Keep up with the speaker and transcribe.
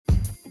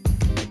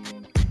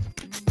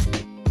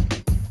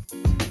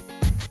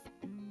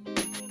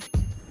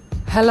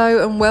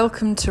Hello and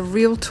welcome to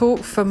Real Talk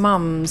for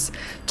Mums.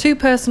 Two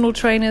personal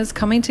trainers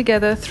coming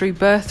together through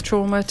birth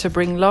trauma to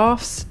bring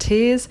laughs,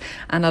 tears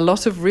and a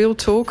lot of real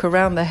talk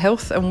around the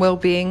health and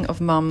well-being of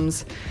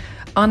mums.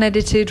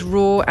 Unedited,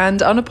 raw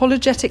and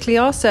unapologetically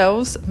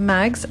ourselves,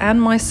 Mags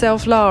and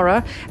myself,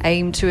 Lara,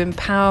 aim to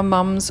empower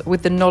mums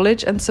with the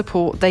knowledge and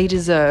support they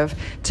deserve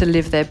to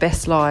live their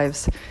best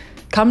lives.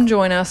 Come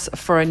join us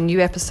for a new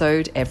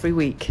episode every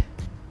week.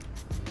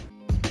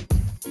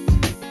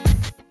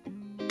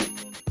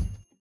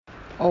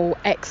 Oh,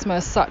 eczema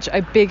is such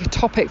a big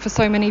topic for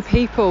so many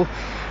people,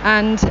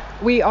 and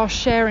we are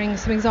sharing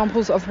some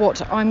examples of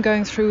what I'm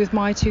going through with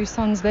my two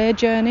sons, their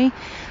journey.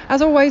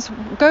 As always,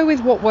 go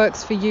with what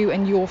works for you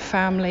and your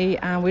family,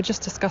 and we're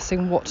just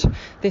discussing what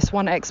this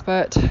one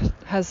expert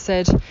has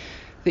said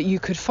that you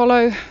could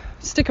follow.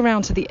 Stick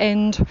around to the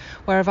end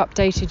where I've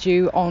updated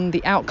you on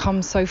the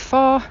outcomes so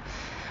far,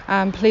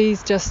 and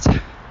please just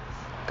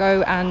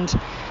go and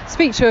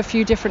speak to a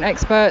few different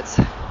experts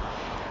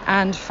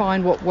and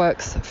find what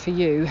works for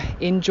you.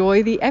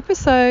 Enjoy the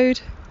episode.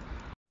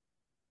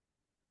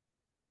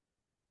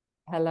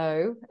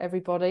 Hello,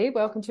 everybody.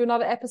 Welcome to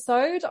another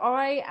episode.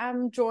 I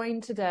am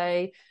joined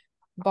today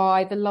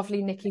by the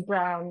lovely Nikki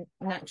Brown,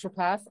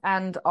 naturopath,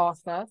 and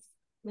Arthur.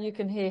 You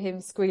can hear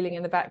him squealing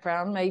in the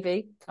background,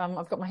 maybe.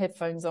 I've got my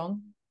headphones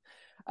on.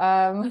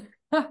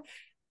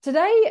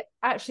 Today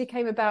actually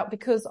came about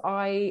because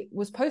I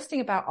was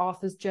posting about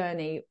Arthur's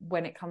journey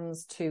when it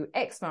comes to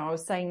eczema. I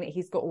was saying that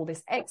he's got all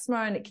this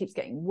eczema and it keeps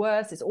getting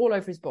worse. It's all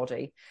over his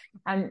body.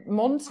 And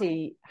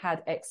Monty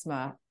had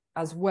eczema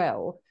as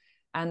well.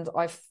 And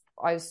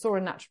I saw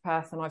a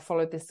naturopath and I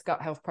followed this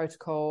gut health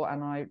protocol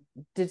and I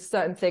did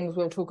certain things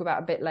we'll talk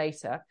about a bit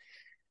later.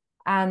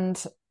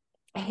 And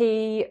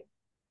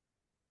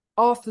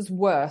Arthur's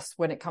worse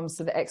when it comes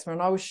to the eczema,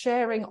 and I was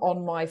sharing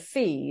on my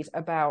feed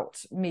about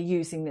me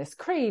using this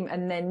cream,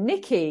 and then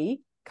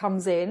Nikki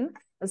comes in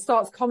and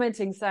starts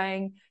commenting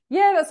saying,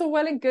 yeah, that's all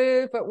well and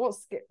good, but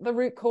what's the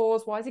root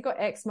cause? Why has he got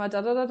eczema?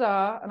 Da da da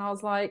da. And I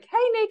was like,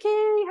 hey Nikki,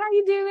 how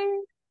you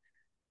doing?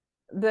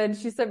 Then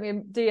she sent me a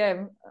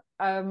DM,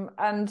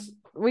 and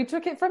we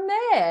took it from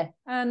there.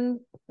 And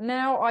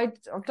now I've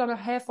done a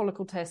hair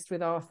follicle test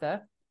with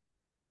Arthur.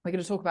 We're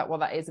going to talk about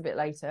what that is a bit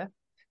later.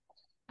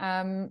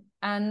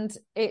 And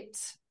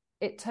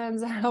it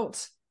turns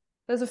out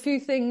there's a few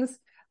things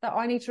that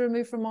I need to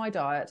remove from my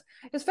diet.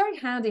 It's very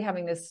handy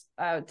having this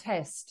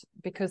test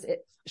because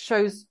it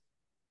shows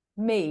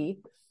me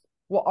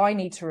what I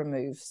need to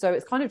remove. So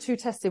it's kind of two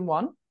tests in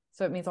one.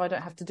 So it means I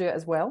don't have to do it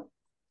as well.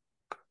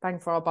 Bang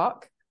for our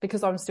buck,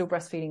 because I'm still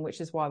breastfeeding, which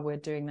is why we're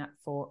doing that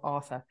for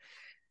Arthur.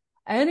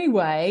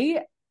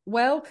 Anyway,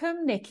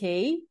 welcome,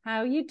 Nikki. How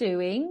are you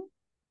doing?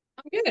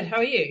 I'm good. How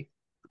are you?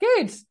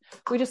 Good.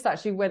 We just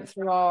actually went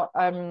through our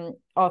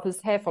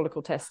Arthur's hair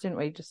follicle test, didn't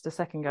we, just a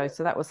second ago?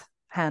 So that was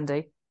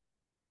handy.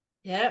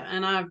 Yeah,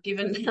 and I've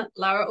given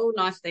Lara all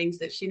nice things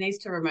that she needs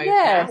to remove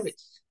Yes. now.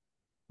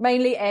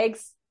 Mainly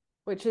eggs,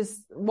 which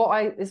is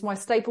is my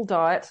staple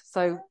diet.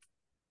 So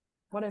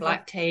whatever.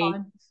 Black tea.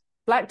 Fine.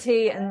 Black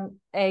tea and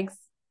eggs.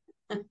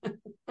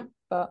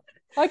 But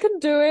I can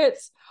do it.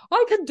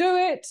 I can do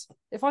it.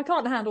 If I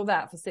can't handle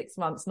that for 6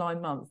 months,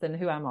 9 months, then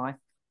who am I?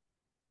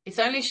 It's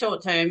only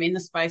short term in the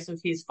space of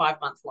his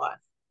 5-month life.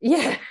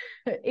 Yeah,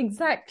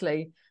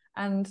 exactly.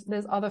 And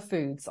there's other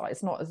foods.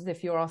 It's not as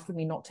if you're asking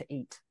me not to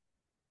eat.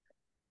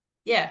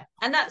 Yeah,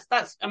 and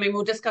that's. I mean,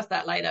 we'll discuss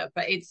that later.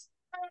 But it's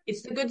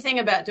the good thing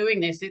about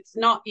doing this. It's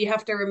not you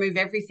have to remove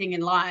everything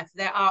in life.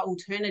 There are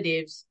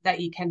alternatives that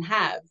you can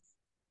have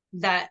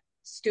that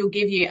still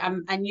give you.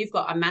 And you've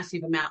got a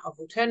massive amount of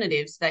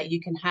alternatives that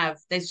you can have.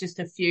 There's just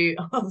a few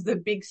of the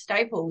big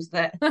staples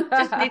that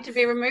just need to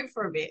be removed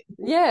for a bit.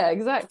 Yeah,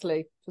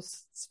 exactly.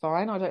 Just it's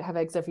fine. I don't have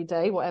eggs every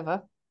day,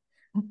 whatever.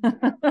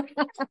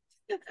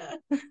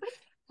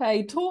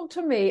 Hey, talk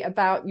to me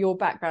about your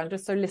background,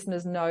 just so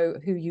listeners know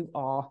who you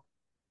are.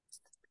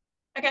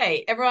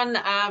 Okay, everyone,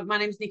 my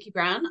name is Nikki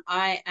Brown.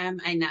 I am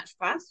a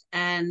naturopath,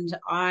 and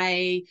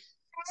I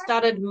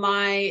started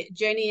my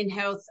journey in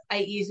health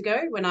 8 years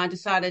ago when I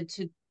decided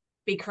to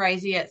be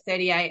crazy at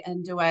 38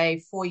 and do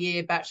a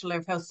 4-year Bachelor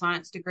of Health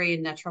Science degree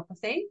in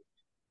naturopathy.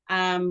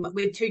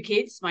 With 2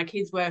 kids. My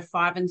kids were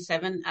 5 and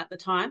 7 at the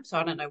time, so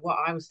I don't know what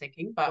I was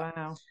thinking. But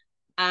wow.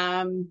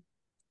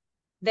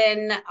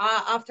 Then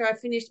after I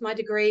finished my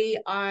degree,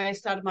 I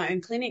started my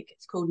own clinic.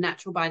 It's called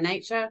Natural by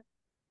Nature,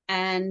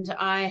 and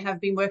I have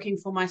been working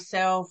for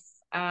myself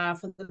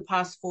for the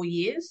past 4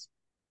 years.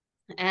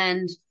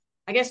 And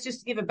I guess just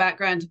to give a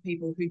background to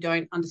people who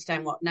don't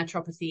understand what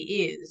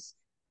naturopathy is,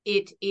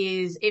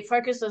 it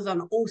focuses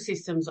on all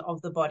systems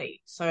of the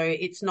body. So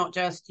it's not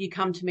just you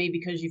come to me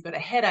because you've got a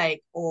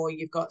headache or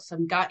you've got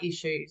some gut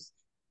issues.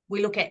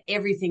 We look at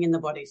everything in the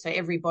body. So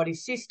every body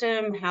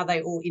system, how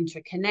they all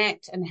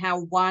interconnect, and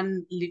how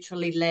one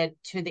literally led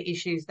to the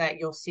issues that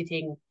you're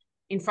sitting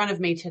in front of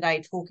me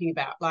today talking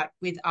about. Like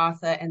with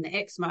Arthur and the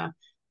eczema,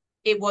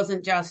 it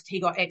wasn't just he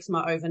got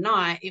eczema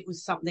overnight. It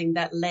was something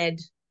that led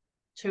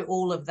to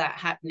all of that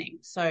happening.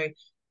 So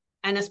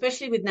And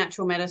especially with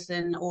natural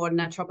medicine or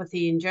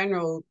naturopathy in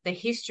general, the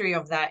history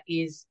of that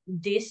is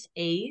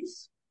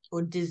dis-ease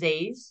or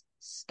disease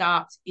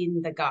starts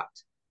in the gut.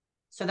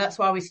 So that's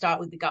why we start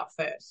with the gut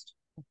first.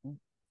 Mm-hmm.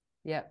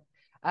 Yeah.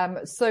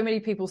 So many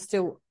people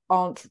still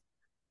aren't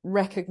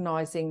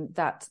recognizing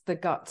that the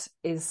gut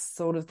is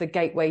sort of the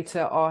gateway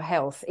to our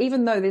health,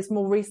 even though there's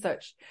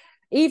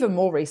even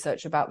more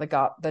research about the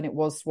gut than it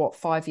was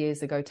 5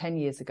 years ago, 10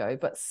 years ago,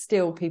 but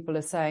still people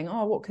are saying,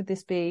 oh, what could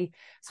this be,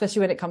 especially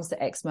when it comes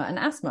to eczema and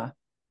asthma.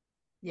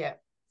 Yeah.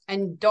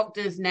 And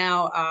doctors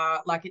now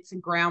are like, it's a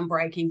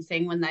groundbreaking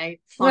thing when they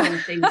find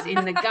things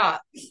in the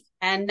gut.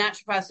 And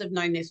naturopaths have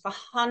known this for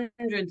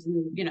hundreds,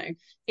 and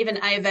even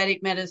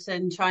Ayurvedic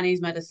medicine,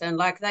 Chinese medicine,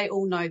 like they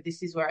all know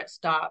this is where it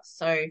starts.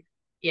 So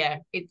yeah,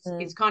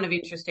 it's kind of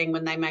interesting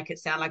when they make it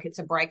sound like it's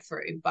a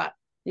breakthrough, but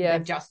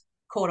they've just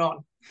caught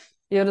on.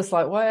 You're just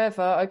like,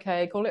 whatever,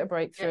 okay, call it a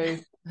breakthrough.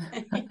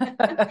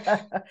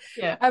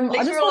 Yeah. At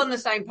least we're all on the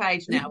same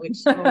page now, which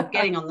we're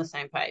getting on the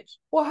same page.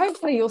 Well,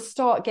 hopefully you'll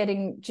start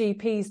getting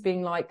GPs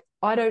being like,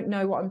 I don't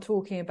know what I'm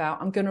talking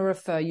about, I'm going to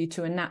refer you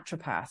to a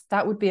naturopath.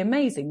 That would be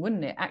amazing,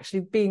 wouldn't it?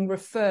 Actually being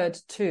referred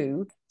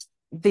to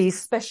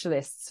these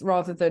specialists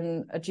rather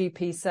than a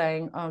GP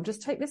saying, oh,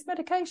 just take this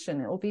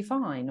medication, it'll be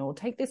fine, or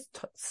take this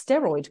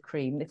steroid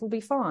cream, it'll be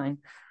fine.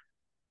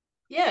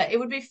 Yeah, it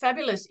would be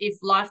fabulous if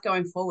life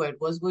going forward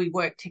was we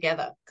work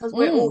together, because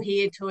we're all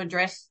here to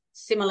address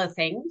similar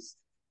things.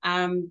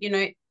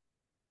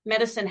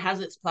 Medicine has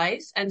its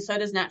place, and so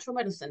does natural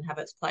medicine have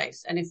its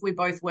place. And if we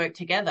both work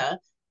together,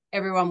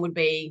 everyone would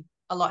be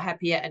a lot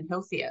happier and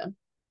healthier,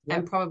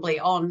 and probably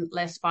on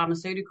less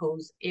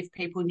pharmaceuticals if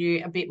people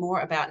knew a bit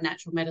more about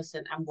natural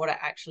medicine and what it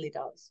actually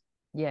does.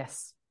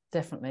 Yes,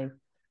 definitely.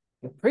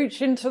 You're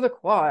preaching to the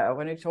choir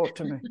when you talk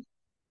to me.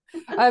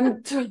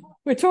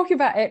 We're talking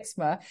about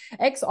eczema.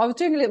 I was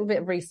doing a little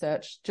bit of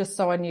research just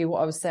so I knew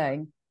what I was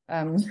saying.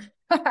 Eczema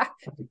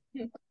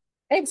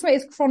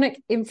is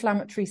chronic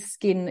inflammatory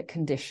skin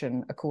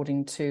condition,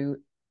 according to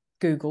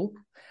Google.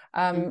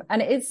 And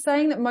it is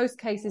saying that most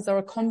cases are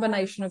a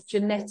combination of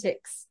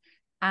genetics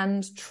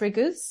and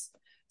triggers.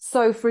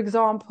 So, for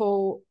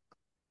example,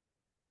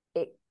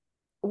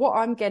 what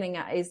I'm getting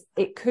at is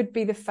it could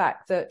be the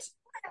fact that,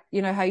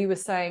 how you were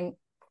saying,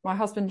 my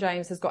husband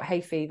James has got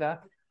hay fever,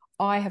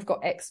 I have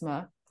got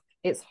eczema.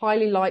 It's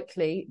highly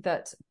likely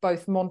that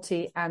both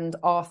Monty and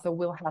Arthur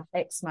will have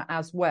eczema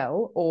as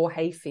well, or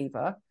hay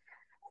fever.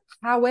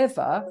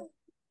 However,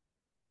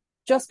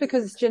 just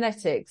because it's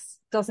genetics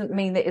doesn't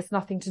mean that it's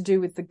nothing to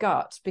do with the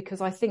gut, because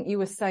I think you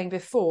were saying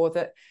before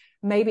that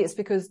maybe it's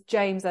because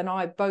James and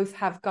I both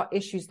have gut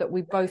issues that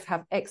we both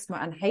have eczema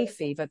and hay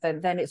fever,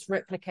 then it's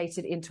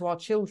replicated into our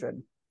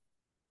children.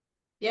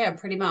 Yeah,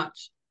 pretty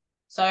much.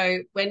 So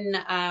when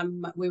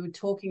we were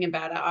talking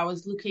about it, I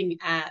was looking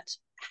at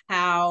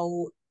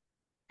how,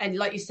 and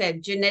like you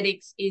said,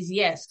 genetics is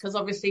yes, because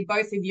obviously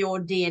both of your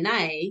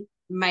DNA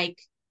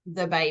make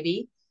the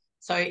baby.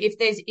 So if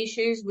there's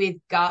issues with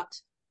gut,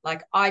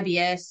 like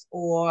IBS,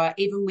 or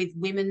even with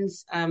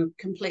women's,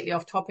 completely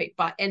off topic,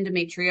 but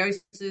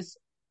endometriosis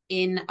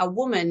in a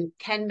woman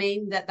can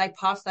mean that they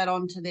pass that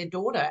on to their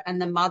daughter,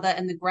 and the mother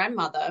and the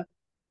grandmother,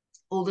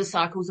 all the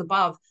cycles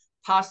above,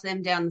 pass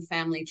them down the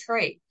family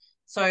tree.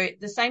 So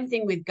the same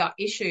thing with gut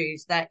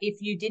issues, that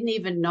if you didn't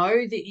even know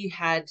that you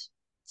had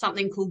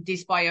something called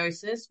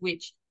dysbiosis,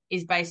 which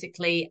is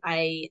basically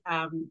a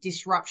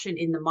disruption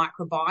in the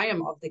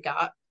microbiome of the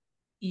gut,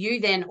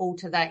 you then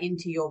alter that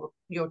into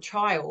your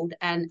child,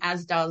 and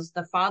as does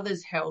the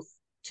father's health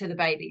to the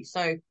baby.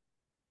 So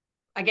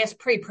I guess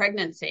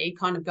pre-pregnancy,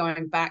 kind of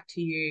going back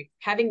to you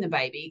having the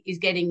baby, is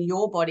getting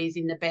your bodies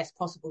in the best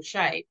possible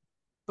shape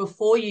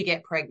before you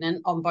get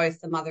pregnant on both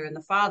the mother and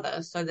the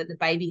father, so that the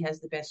baby has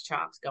the best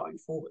chance going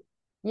forward.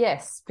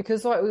 Yes,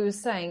 because like we were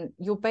saying,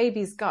 your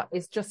baby's gut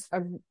is just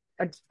a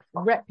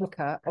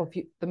replica of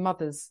the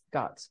mother's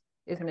gut,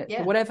 isn't it? Yeah.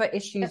 So whatever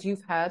issues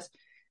you've had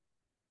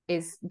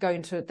is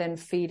going to then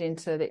feed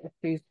into the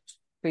issues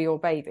for your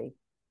baby.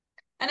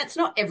 And it's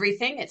not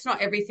everything. It's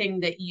not everything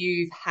that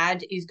you've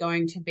had is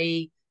going to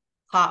be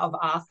part of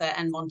Arthur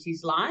and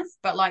Monty's life.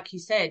 But like you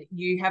said,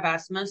 you have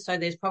asthma, so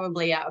there's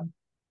probably a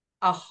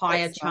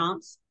higher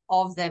chance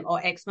of them, or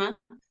eczema.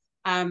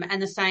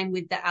 And the same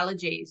with the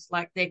allergies.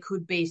 Like there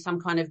could be some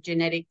kind of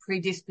genetic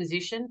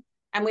predisposition.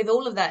 And with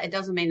all of that, it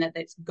doesn't mean that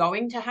that's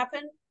going to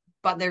happen,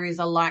 but there is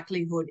a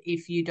likelihood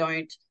if you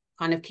don't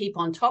kind of keep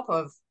on top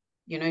of,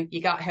 your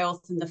gut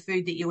health and the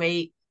food that you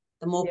eat,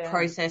 the more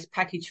processed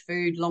packaged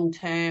food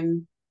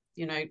long-term,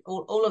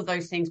 all of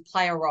those things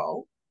play a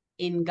role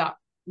in gut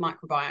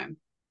microbiome.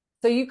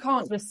 So you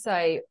can't just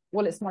say,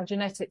 well, it's my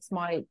genetics,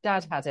 my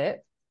dad had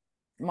it,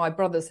 my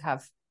brothers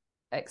have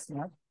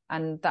eczema,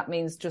 and that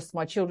means just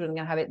my children are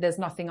going to have it. There's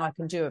nothing I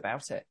can do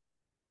about it.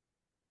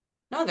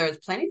 No, there is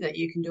plenty that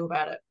you can do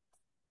about it.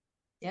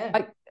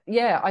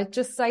 Yeah. I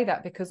just say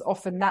that because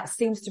often that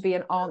seems to be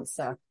an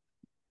answer.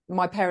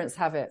 My parents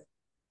have it,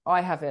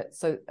 I have it,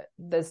 so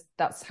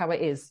that's how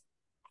it is.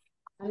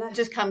 And that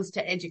just comes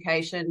to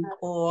education,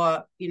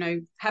 or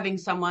having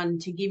someone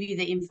to give you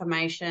the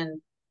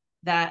information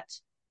that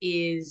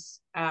is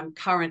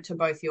current to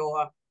both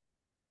your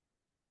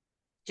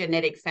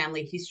genetic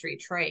family history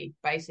tree,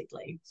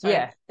 basically. So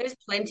Yeah. there's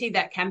plenty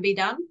that can be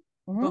done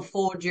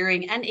before,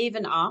 during, and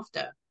even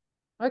after.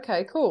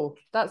 Okay, cool.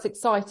 That's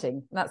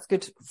exciting. That's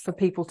good for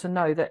people to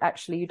know that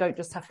actually you don't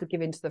just have to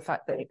give in to the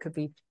fact that it could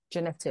be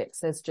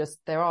genetics.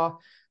 There are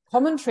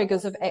common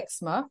triggers of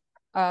eczema.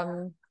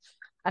 And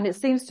it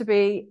seems to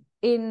be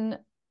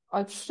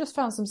I've just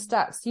found some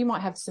stats. You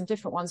might have some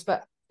different ones,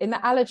 but in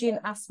the Allergy and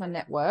Asthma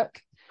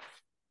Network,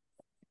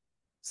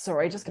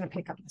 sorry, just going to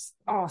pick up this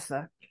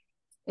Arthur.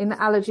 In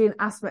the Allergy and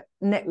Asthma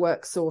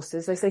Network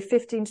sources, they say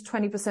 15 to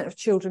 20% of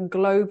children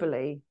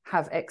globally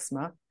have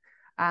eczema,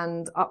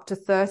 and up to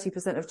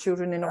 30% of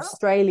children in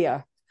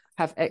Australia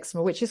have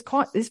eczema, which is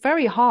it's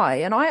very high.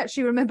 And I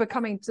actually remember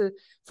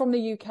from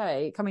the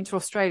UK, coming to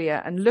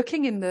Australia and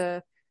looking in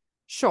the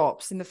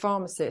shops, in the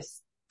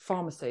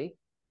pharmacy,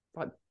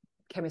 like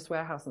Chemist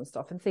Warehouse and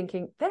stuff, and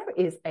thinking there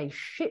is a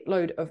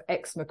shitload of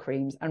eczema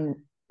creams and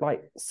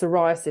like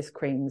psoriasis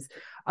creams,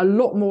 a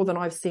lot more than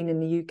I've seen in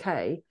the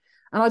UK.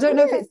 And I don't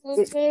know if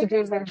it's to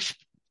do with,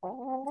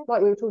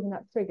 like we were talking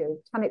about triggers,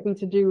 can it be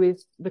to do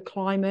with the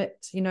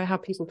climate? You know how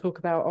people talk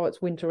about,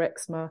 it's winter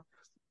eczema,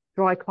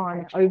 dry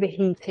climate,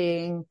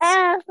 overheating.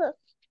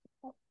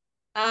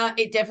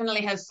 It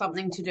definitely has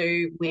something to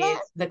do with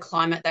the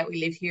climate that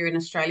we live here in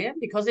Australia,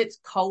 because it's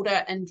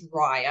colder and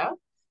drier.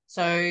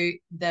 So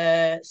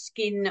the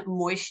skin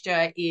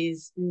moisture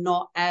is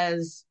not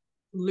as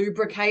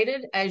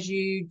lubricated as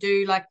you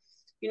do, like,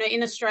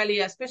 in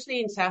Australia,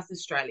 especially in South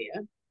Australia,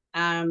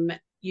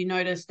 you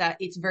notice that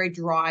it's very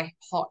dry,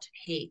 hot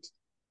heat.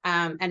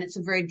 And it's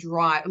a very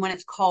dry, and when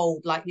it's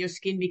cold, like your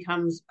skin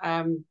becomes,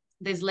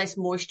 there's less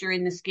moisture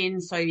in the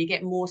skin. So you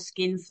get more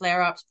skin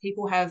flare-ups.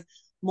 People have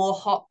more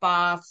hot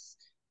baths.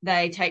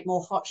 They take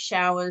more hot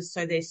showers.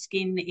 So their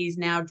skin is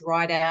now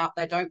dried out.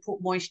 They don't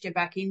put moisture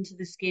back into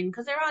the skin,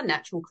 because there are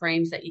natural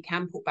creams that you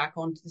can put back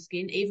onto the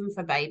skin, even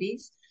for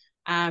babies.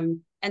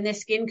 And their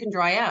skin can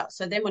dry out.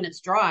 So then when it's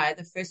dry,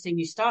 the first thing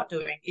you start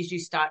doing is you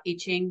start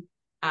itching,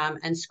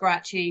 and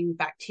scratching.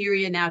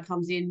 Bacteria now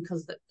comes in,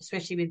 because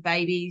especially with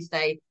babies,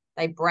 they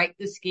break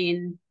the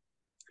skin,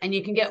 and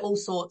you can get all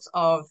sorts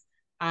of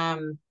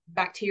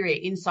bacteria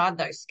inside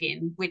those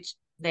skin, which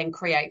then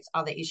creates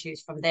other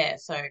issues from there.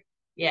 So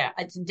yeah,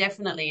 it's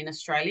definitely in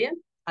Australia.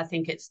 I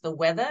think it's the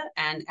weather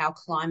and our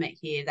climate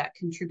here that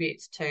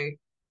contributes to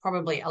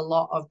probably a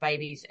lot of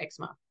babies'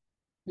 eczema.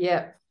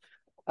 Yeah.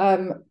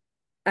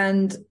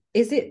 And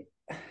is it,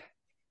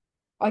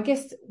 I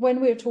guess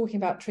when we're talking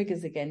about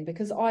triggers again,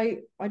 because I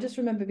just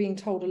remember being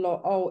told a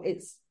lot,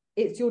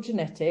 it's your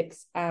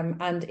genetics,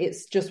 and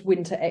it's just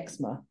winter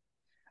eczema.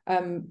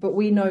 But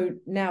we know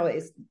now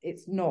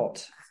it's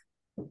not.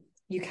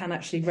 You can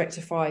actually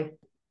rectify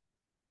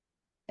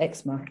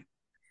eczema.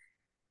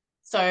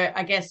 So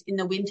I guess in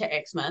the winter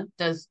eczema,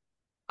 does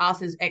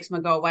Arthur's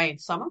eczema go away in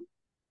summer?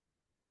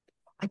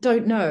 I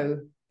don't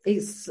know.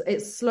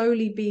 It's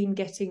slowly been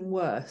getting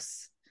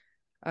worse.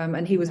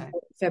 And he was born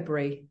in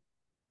February.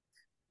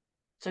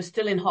 So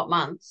still in hot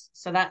months.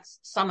 So that's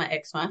summer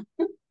eczema.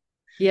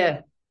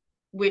 Yeah.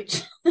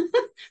 Which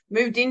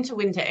moved into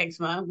winter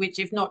eczema, which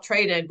if not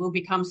treated will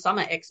become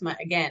summer eczema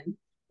again.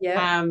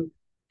 Yeah.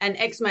 And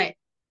eczema,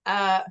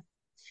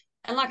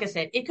 and like I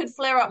said, it could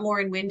flare up more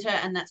in winter,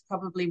 and that's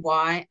probably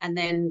why. And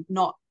then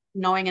not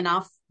knowing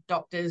enough,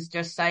 doctors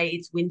just say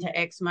it's winter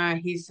eczema,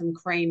 here's some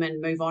cream,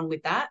 and move on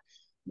with that.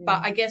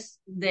 But I guess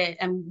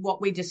and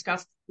what we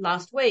discussed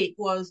last week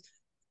was,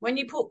 when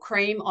you put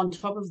cream on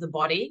top of the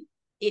body,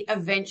 it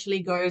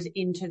eventually goes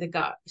into the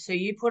gut. So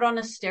you put on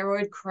a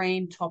steroid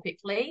cream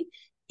topically,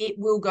 it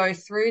will go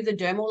through the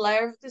dermal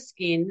layer of the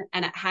skin,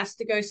 and it has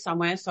to go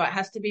somewhere. So it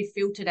has to be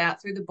filtered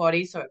out through the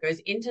body. So it goes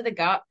into the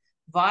gut,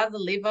 via the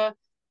liver,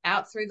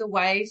 out through the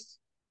waist.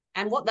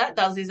 And what that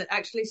does is it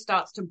actually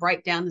starts to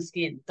break down the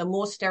skin. The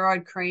more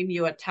steroid cream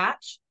you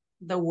attach,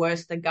 the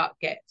worse the gut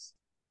gets.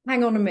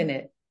 Hang on a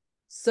minute.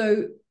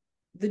 So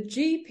the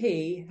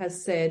GP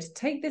has said,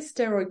 take this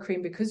steroid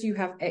cream because you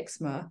have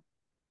eczema,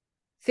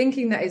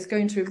 thinking that it's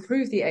going to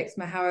improve the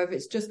eczema. However,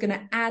 it's just going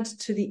to add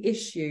to the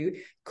issue,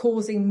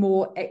 causing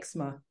more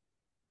eczema.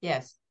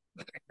 Yes.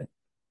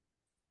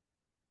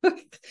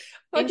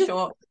 In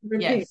short,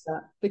 yes.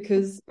 That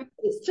because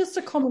it's just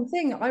a common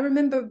thing. I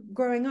remember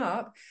growing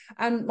up,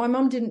 and my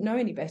mum didn't know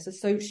any better,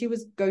 so she would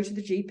go to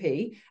the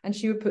GP and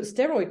she would put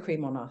steroid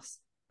cream on us.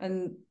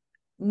 And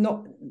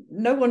no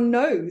one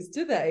knows,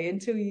 do they,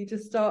 until you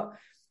just start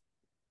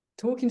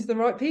talking to the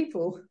right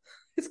people.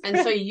 And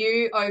so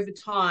you, over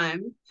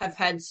time, have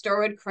had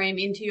steroid cream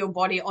into your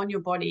body, on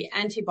your body,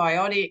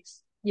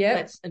 antibiotics. Yeah.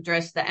 Let's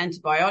address the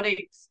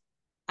antibiotics.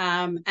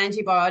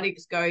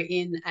 Antibiotics go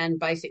in and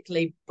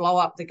basically blow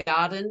up the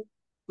garden,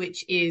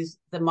 which is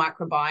the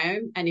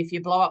microbiome. And if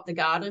you blow up the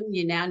garden,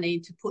 you now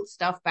need to put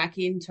stuff back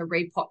in to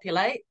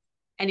repopulate.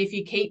 And if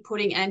you keep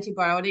putting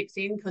antibiotics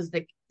in, because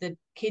the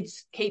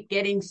kids keep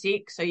getting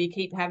sick, so you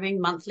keep having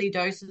monthly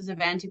doses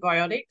of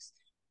antibiotics,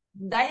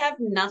 they have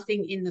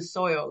nothing in the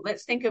soil.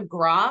 Let's think of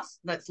grass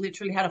that's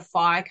literally had a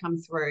fire come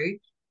through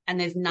and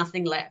there's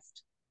nothing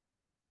left.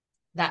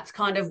 That's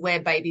kind of where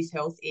babies'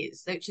 health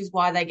is, which is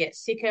why they get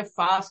sicker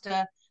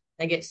faster.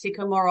 They get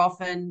sicker more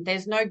often.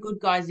 There's no good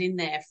guys in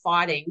there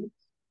fighting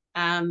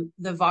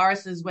the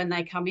viruses when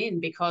they come in,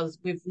 because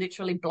we've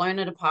literally blown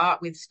it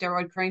apart with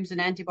steroid creams and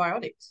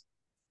antibiotics.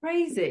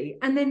 Crazy.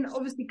 And then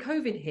obviously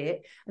COVID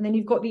hit, and then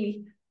you've got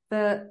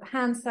the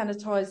hand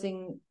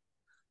sanitizing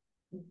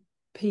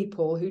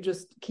people who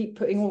just keep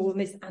putting all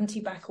this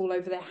antibac all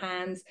over their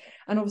hands.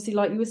 And obviously,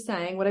 like you were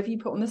saying, whatever you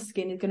put on the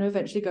skin is going to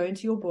eventually go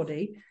into your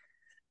body.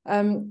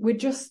 It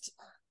just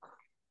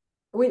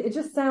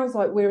sounds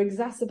like we're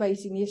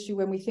exacerbating the issue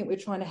when we think we're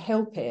trying to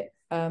help it.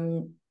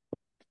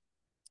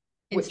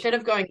 Instead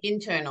of going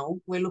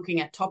internal, we're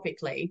looking at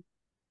topically,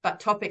 but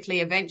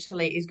topically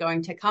eventually is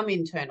going to come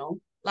internal.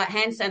 Like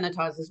hand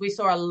sanitizers, we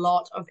saw a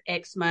lot of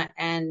eczema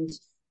and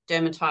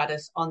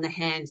dermatitis on the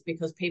hands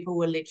because people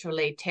were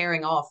literally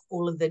tearing off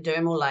all of the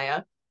dermal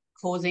layer,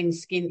 causing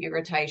skin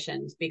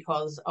irritations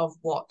because of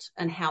what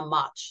and how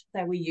much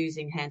they were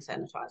using hand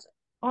sanitizer.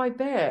 I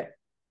bet.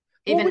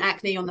 Even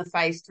acne on the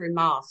face through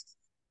masks,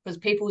 because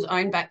people's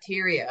own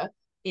bacteria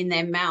in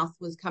their mouth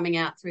was coming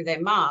out through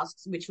their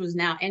masks, which was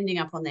now ending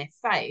up on their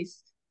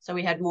face. So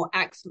we had more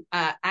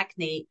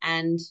acne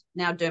and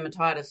now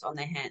dermatitis on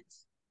their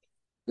hands.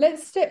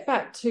 Let's step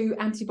back to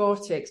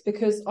antibiotics,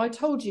 because I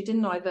told you,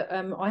 didn't I, that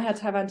I had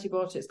to have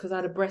antibiotics because I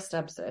had a breast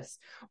abscess,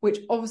 which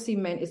obviously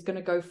meant it's going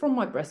to go from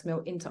my breast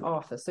milk into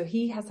Arthur. So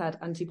he has had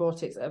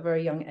antibiotics at a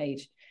very young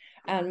age.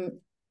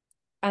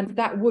 And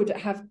that would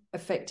have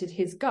affected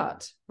his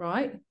gut,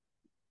 right?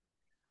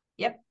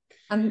 Yep.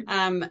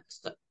 And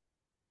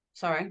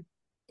sorry.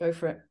 Go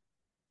for it.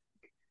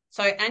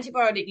 So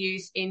antibiotic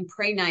use in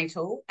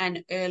prenatal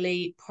and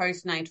early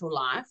postnatal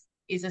life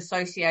is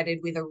associated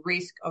with a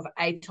risk of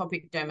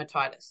atopic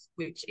dermatitis,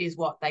 which is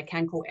what they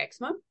can call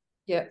eczema.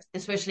 Yeah.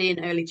 Especially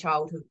in early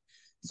childhood.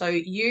 So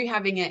you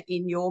having it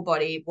in your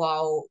body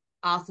while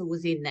Arthur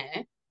was in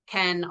there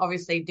can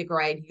obviously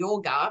degrade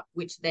your gut,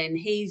 which then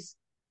he's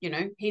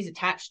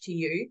attached to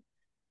you.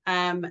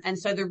 And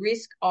so the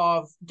risk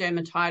of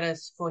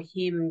dermatitis for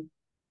him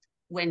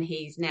when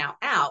he's now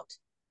out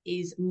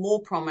is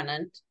more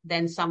prominent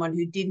than someone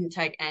who didn't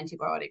take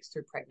antibiotics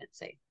through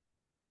pregnancy.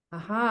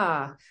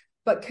 Aha.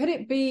 But could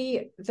it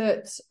be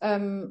that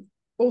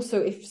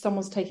also if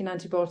someone's taking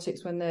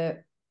antibiotics when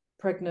they're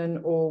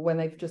pregnant or when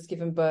they've just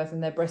given birth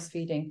and they're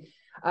breastfeeding,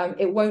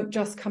 it won't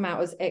just come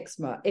out as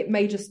eczema. It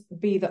may just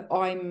be that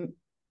I'm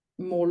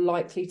more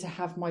likely to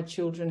have my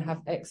children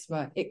have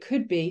eczema. It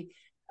could be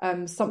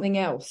something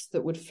else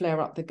that would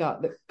flare up the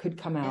gut that could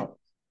come out.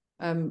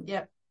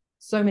 Yeah.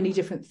 So many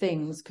different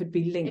things could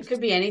be linked. It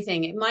could be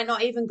anything. It might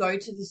not even go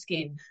to the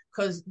skin,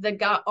 because the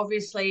gut,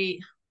 obviously,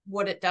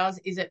 what it does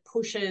is it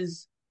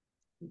pushes.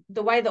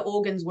 The way the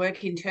organs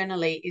work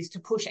internally is to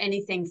push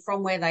anything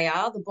from where they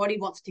are. The body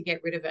wants to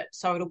get rid of it,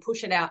 so it'll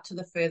push it out to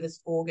the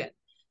furthest organ.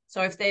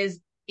 So if there's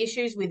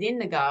issues within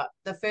the gut,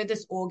 the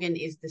furthest organ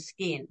is the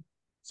skin.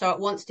 So it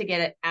wants to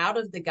get it out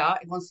of the gut.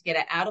 It wants to get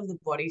it out of the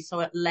body so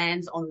it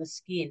lands on the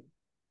skin.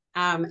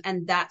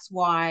 And that's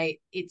why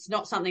it's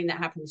not something that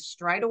happens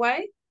straight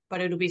away, but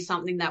it'll be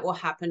something that will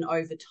happen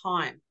over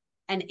time.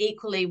 And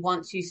equally,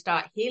 once you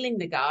start healing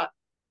the gut,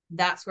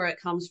 that's where it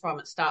comes from.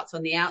 It starts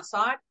on the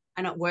outside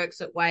and it works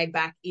its way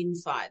back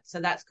inside. So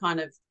that's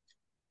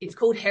it's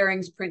called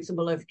Herring's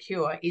principle of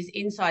cure, is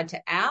inside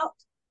to out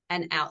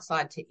and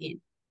outside to in.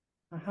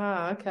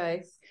 Aha,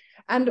 okay.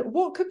 And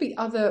what could be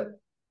other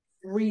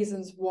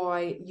reasons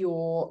why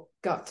your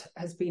gut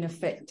has been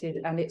affected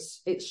and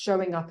it's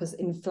showing up as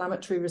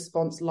inflammatory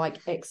response like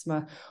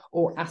eczema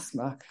or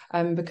asthma?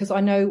 Because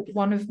I know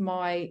one of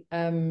my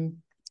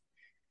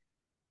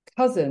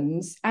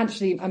cousins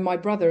actually, and my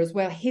brother as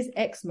well, his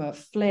eczema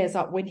flares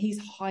up when he's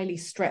highly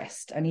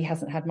stressed and he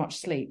hasn't had much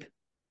sleep.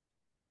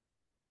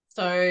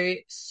 So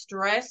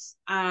stress,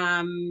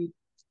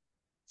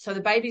 so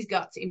the baby's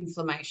gut's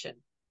inflammation.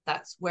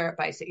 That's where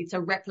it's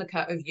a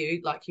replica of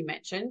you, like you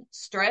mentioned.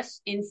 Stress,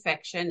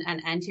 infection,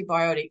 and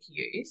antibiotic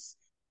use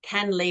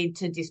can lead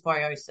to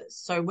dysbiosis.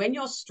 So when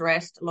you're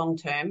stressed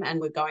long-term, and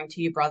we're going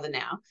to your brother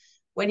now,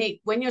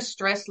 when you're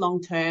stressed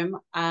long-term,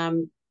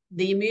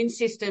 the immune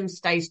system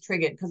stays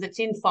triggered because it's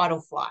in fight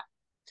or flight.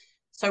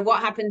 So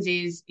what happens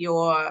is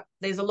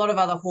there's a lot of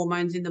other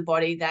hormones in the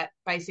body that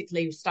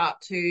basically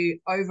start to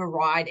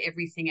override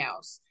everything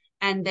else.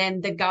 And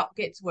then the gut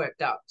gets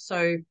worked up.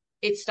 So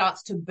it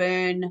starts to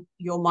burn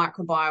your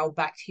microbial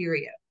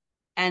bacteria.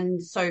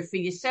 And so for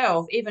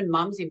yourself, even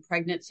mums in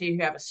pregnancy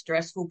who have a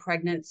stressful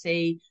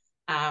pregnancy,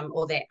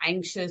 or they're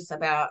anxious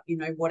about,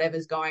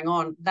 whatever's going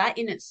on, that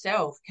in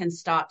itself can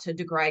start to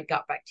degrade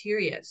gut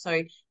bacteria.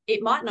 So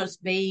it might not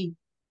be,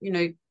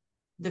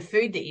 the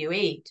food that you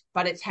eat,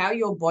 but it's how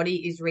your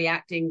body is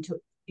reacting to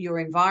your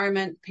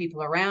environment,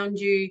 people around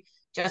you,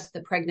 just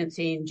the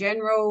pregnancy in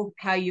general,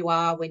 how you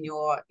are when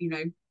you're,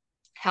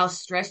 how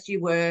stressed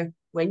you were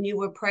when you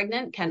were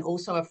pregnant can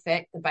also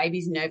affect the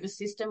baby's nervous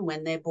system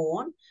when they're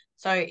born.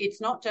 So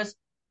it's not just,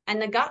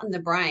 and the gut and the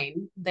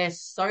brain, they're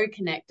so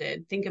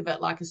connected. Think of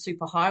it like a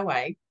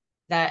superhighway.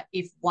 that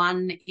if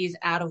one is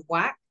out of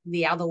whack,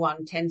 the other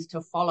one tends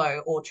to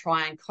follow or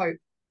try and cope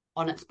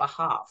on its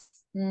behalf.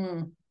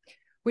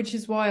 Which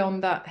is why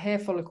on that hair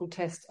follicle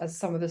test, as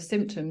some of the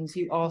symptoms,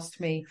 you asked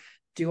me,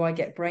 do I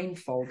get brain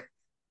fog?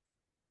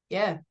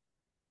 Yeah.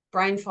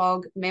 Brain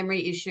fog,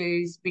 memory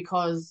issues,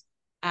 because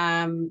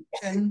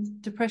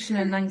depression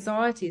and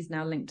anxiety is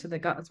now linked to the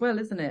gut as well,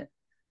 isn't it?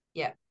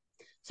 Yeah.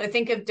 So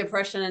think of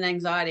depression and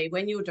anxiety.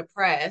 When you're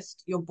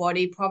depressed, your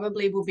body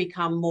probably will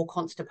become more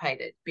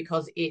constipated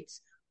because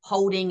it's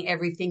holding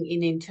everything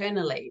in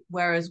internally.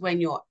 Whereas when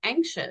you're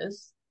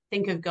anxious,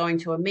 think of going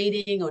to a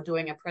meeting or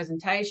doing a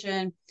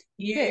presentation,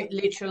 you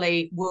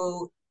literally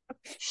will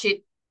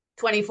shit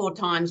 24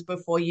 times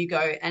before you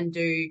go and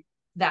do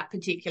that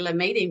particular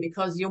meeting,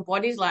 because your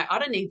body's like, I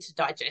don't need to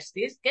digest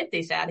this, get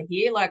this out of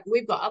here. Like,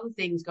 we've got other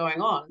things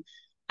going on.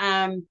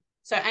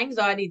 So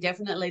anxiety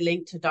definitely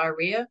linked to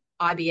diarrhea,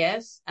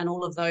 IBS, and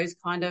all of those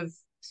kind of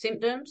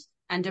symptoms.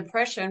 And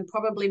depression,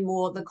 probably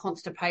more the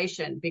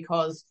constipation,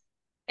 because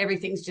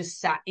everything's just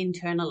sat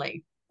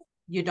internally.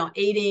 You're not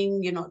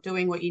eating, you're not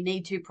doing what you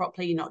need to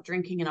properly, you're not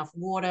drinking enough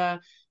water,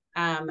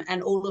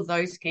 and all of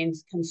those can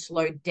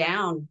slow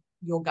down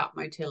your gut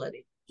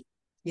motility.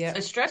 Yeah.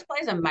 So stress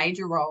plays a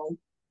major role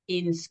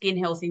in skin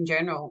health in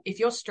general. If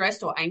you're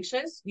stressed or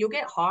anxious, you'll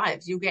get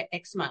hives, you'll get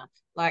eczema.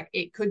 Like,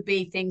 it could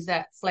be things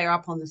that flare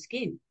up on the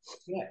skin.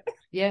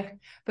 Yeah.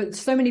 But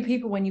so many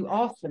people, when you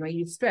ask them, are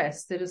you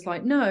stressed? They're just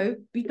like, no,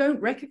 we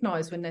don't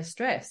recognize when they're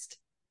stressed.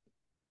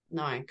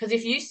 No, because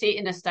if you sit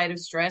in a state of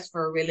stress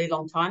for a really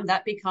long time,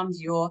 that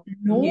becomes your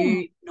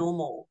new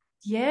normal.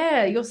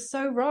 Yeah, you're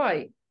so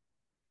right.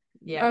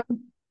 Yeah.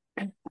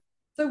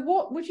 So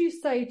what would you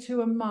say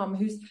to a mum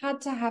who's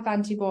had to have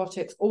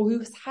antibiotics, or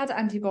who's had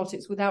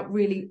antibiotics without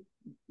really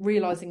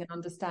realizing and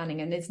understanding,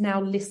 and is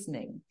now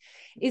listening?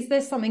 Is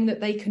there something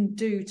that they can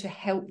do to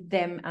help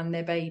them and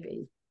their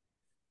baby?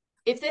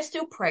 If they're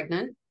still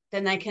pregnant,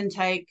 then they can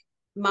take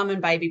mum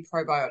and baby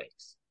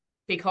probiotics,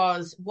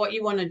 because what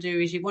you want to do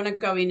is you want to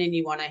go in and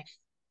you want to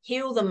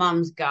heal the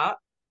mum's gut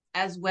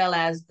as well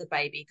as the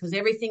baby, because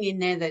everything in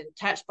there that's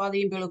attached by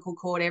the umbilical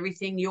cord,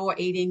 everything you're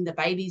eating, the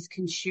baby's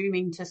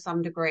consuming to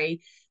some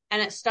degree,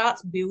 and it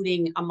starts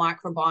building a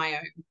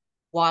microbiome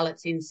while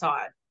it's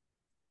inside.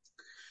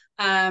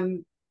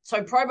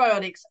 So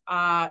probiotics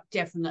are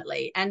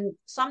definitely, and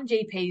some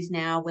GPs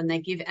now, when they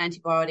give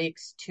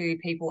antibiotics to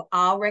people,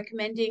 are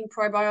recommending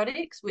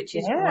probiotics, which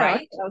is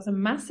great. That was a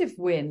massive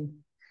win.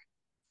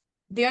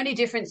 The only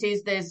difference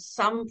is there's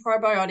some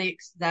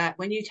probiotics that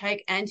when you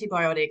take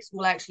antibiotics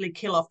will actually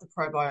kill off the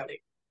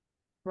probiotic.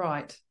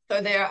 Right. So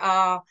there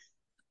are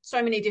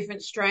so many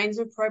different strains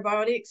of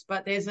probiotics,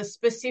 but there's a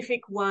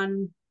specific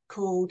one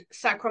called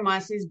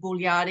Saccharomyces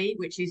boulardii,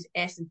 which is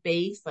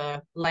SB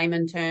for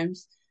layman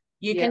terms.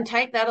 You can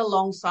take that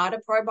alongside a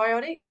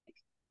probiotic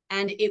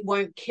and it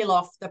won't kill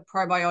off the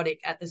probiotic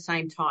at the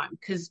same time,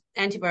 because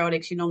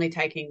antibiotics you're normally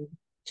taking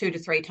 2 to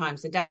 3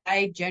 times a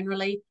day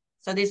generally.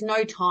 So there's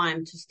no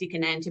time to stick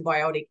an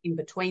antibiotic in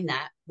between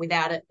that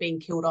without it being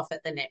killed off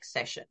at the next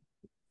session.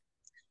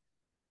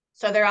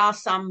 So there are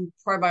some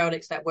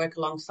probiotics that work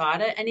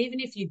alongside it. And even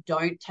if you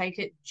don't take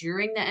it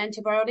during the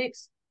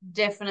antibiotics,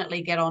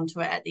 definitely get onto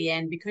it at the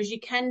end, because you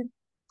can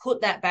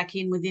put that back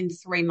in within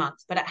 3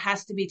 months, but it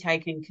has to be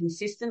taken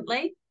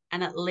consistently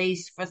and at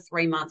least for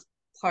 3 months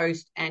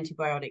post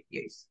antibiotic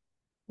use.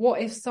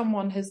 What if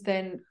someone has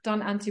then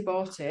done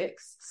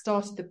antibiotics,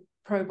 started the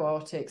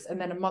probiotics, and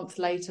then a month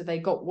later they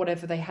got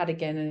whatever they had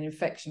again, an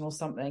infection or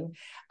something,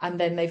 and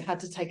then they've had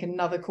to take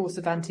another course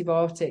of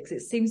antibiotics?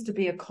 It seems to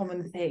be a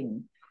common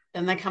thing.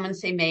 Then they come and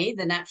see me,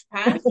 the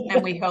naturopath,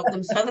 and we help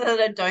them so that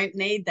they don't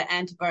need the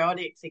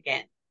antibiotics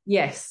again.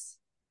 Yes.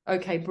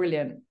 Okay,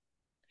 brilliant.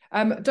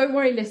 Don't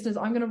worry, listeners,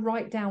 I'm going to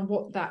write down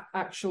what that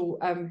actual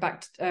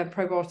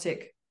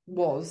probiotic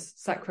was.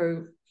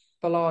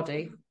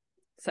 Sacroboulardii.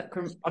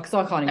 Because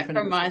I can't even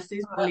pronounce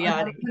it. I'm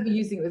never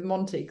using it with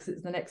Monty because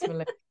it's the next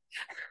millennium.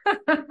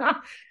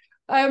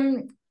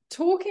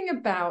 Talking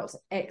about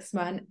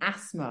eczema and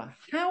asthma,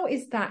 how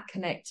is that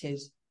connected?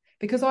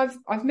 Because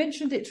I've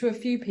mentioned it to a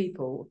few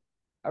people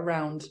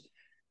around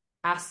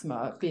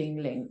asthma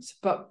being linked,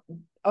 but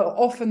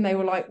often they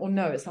were like, well,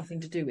 no, it's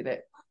nothing to do with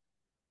it.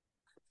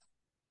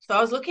 So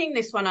I was looking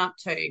this one up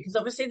too, because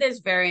obviously there's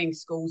varying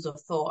schools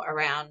of thought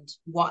around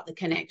what the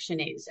connection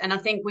is. And I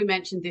think we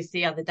mentioned this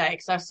the other day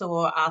because I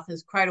saw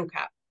Arthur's cradle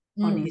cap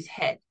on his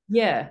head.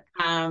 Yeah.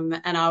 And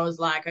I was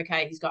like,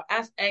 okay, he's got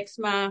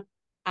eczema.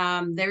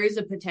 There is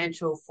a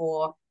potential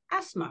for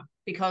asthma,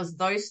 because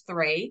those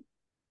three,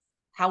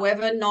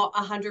 however, not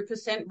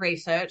 100%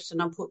 researched,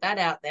 and I'll put that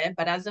out there,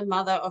 but as a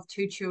mother of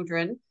 2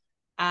 children,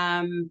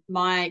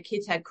 my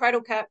kids had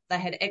cradle cap, they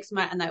had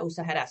eczema, and they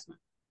also had asthma.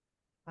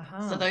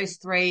 So those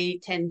 3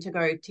 tend to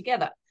go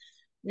together.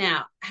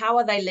 Now, how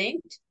are they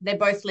linked? They're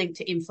both linked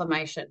to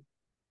inflammation.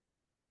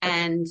 Okay.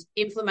 And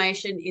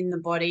inflammation in the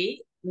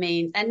body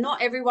means, and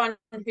not everyone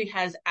who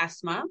has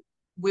asthma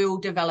will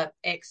develop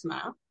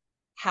eczema.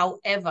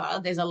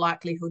 However, there's a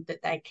likelihood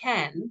that they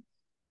can.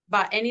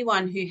 But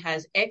anyone who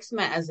has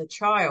eczema as a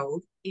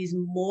child is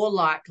more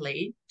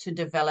likely to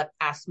develop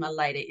asthma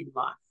later in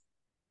life.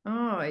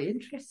 Oh,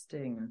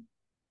 interesting.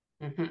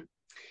 Mm-hmm.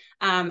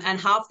 And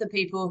half the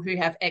people who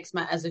have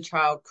eczema as a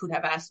child could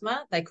have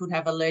asthma. They could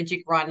have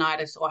allergic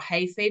rhinitis or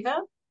hay fever,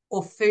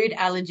 or food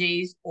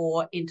allergies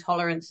or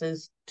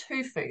intolerances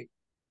to food.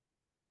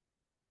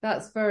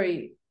 That's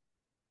very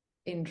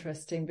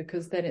interesting,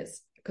 because then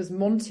it's because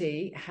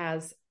Monty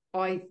has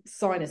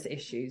sinus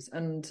issues,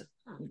 and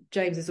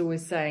James is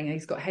always saying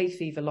he's got hay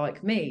fever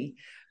like me.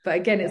 But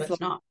again, it's like,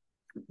 not.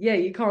 Yeah,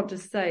 you can't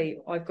just say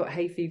I've got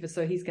hay fever,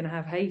 so he's going to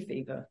have hay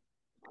fever.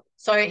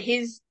 So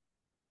his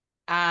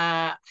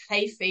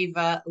hay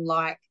fever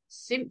like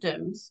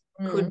symptoms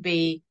could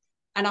be,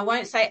 and I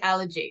won't say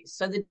allergies.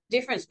 So the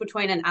difference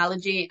between an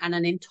allergy and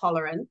an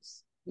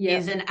intolerance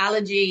is an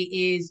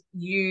allergy is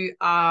you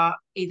are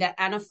either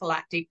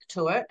anaphylactic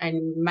to it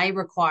and may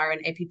require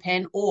an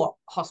EpiPen or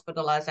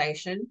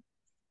hospitalization.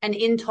 An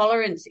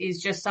intolerance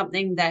is just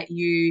something that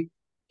you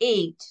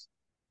eat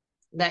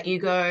that you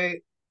go,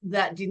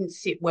 that didn't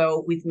sit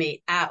well with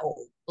me at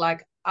all.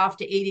 Like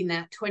after eating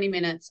that 20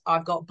 minutes,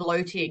 I've got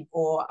bloating,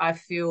 or I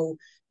feel,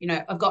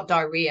 I've got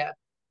diarrhea.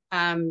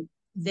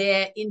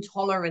 They're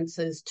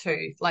intolerances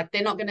too. Like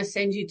they're not going to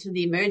send you to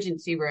the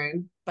emergency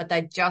room, but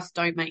they just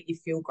don't make you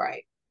feel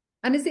great.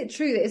 And is it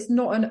true that it's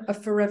not a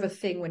forever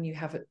thing when you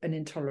have an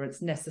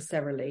intolerance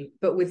necessarily,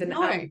 but with an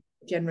allergy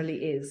it generally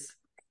is?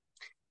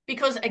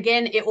 Because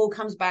again, it all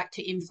comes back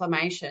to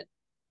inflammation.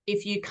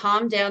 If you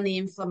calm down the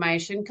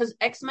inflammation, because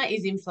eczema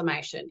is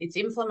inflammation, it's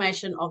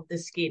inflammation of the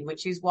skin,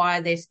 which is why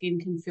their skin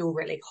can feel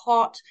really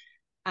hot.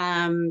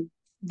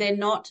 They're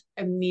not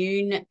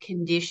immune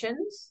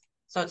conditions.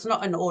 So it's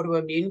not an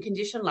autoimmune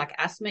condition like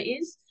asthma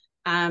is.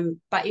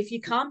 But if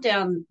you calm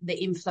down the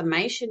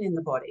inflammation in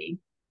the body,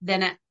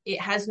 then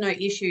it has no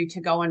issue to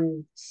go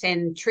and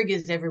send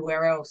triggers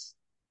everywhere else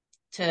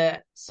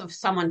to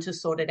someone to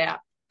sort it out.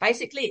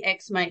 Basically,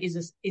 eczema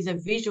is a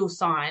visual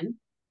sign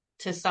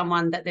to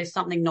someone that there's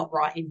something not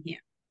right in here.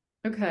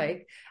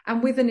 Okay.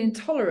 And with an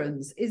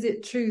intolerance, is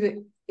it true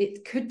that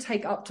it could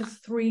take up to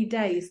 3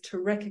 days to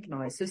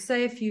recognize? So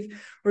say if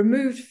you've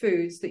removed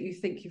foods that you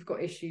think you've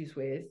got issues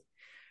with,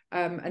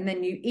 and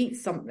then you eat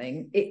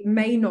something, it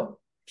may not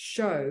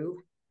show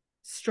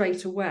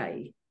straight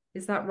away.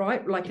 Is that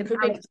right? Like it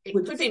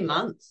could be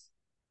months.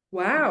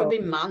 Wow. It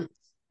could be months.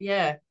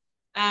 Yeah.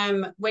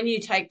 When you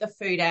take the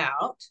food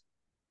out,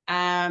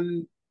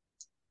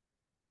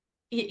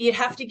 you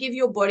have to give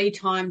your body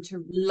time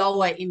to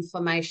lower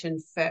inflammation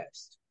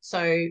first.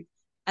 So,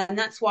 and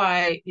that's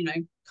why,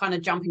 kind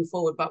of jumping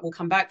forward, but we'll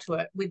come back to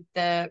it, with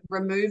the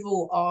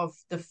removal of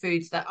the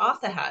foods that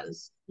Arthur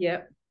has.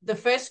 Yeah. The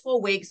first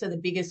 4 weeks are the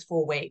biggest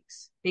 4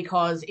 weeks,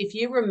 because if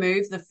you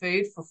remove the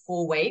food for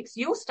 4 weeks,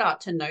 you'll start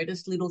to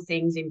notice little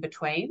things in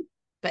between.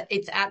 But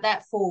it's at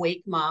that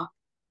 4-week mark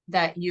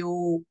that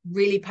you'll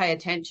really pay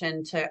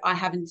attention to. I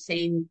haven't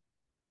seen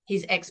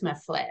his eczema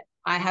flare.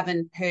 I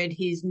haven't heard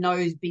his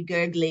nose be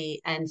gurgly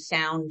and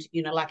sound,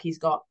 like he's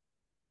got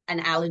an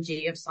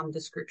allergy of some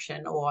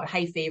description or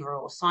hay fever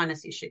or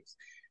sinus issues.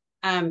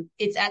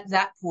 It's at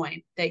that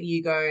point that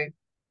you go,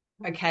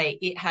 okay,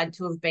 it had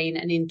to have been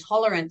an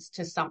intolerance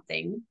to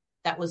something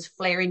that was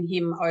flaring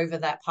him over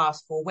that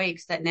past 4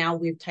 weeks that now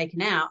we've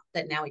taken out,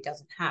 that now he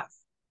doesn't have.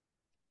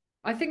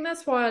 I think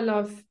that's why I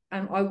love,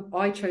 and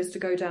I chose to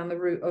go down the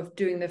route of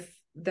doing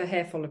the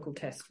hair follicle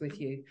test with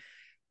you,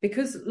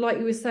 because like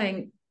you were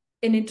saying,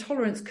 an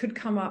intolerance could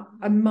come up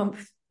a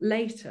month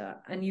later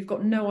and you've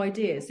got no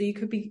idea. So you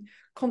could be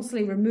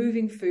constantly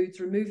removing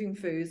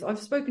foods. I've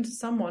spoken to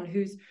someone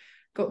who's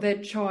got their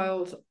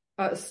child,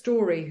 a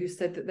story, who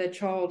said that their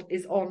child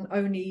is on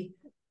only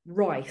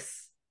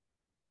rice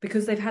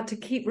because they've had to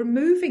keep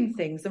removing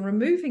things. I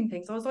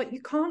was like,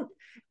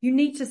 you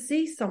need to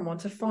see someone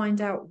to find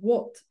out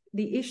what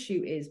the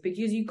issue is,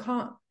 because you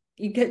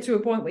get to a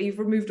point where you've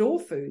removed all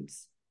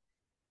foods.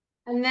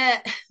 And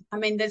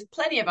there's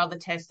plenty of other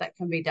tests that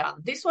can be done.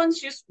 This one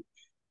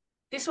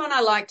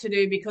I like to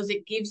do because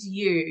it gives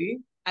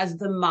you, as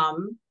the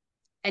mum,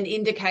 an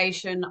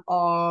indication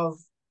of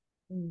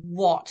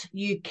what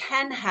you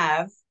can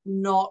have,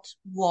 not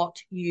what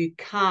you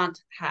can't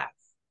have.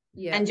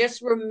 Yeah. And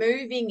just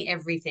removing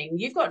everything.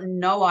 You've got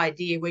no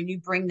idea when you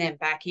bring them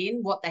back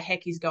in what the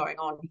heck is going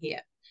on here.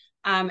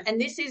 And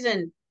this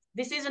isn't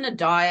a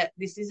diet.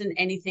 This isn't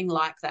anything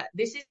like that.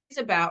 This is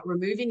about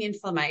removing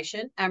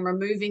inflammation and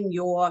removing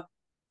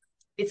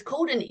it's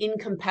called an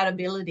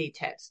incompatibility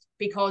test,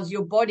 because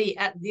your body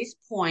at this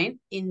point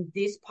in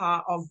this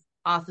part of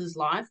Arthur's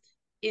life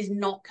is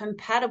not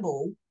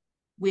compatible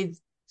with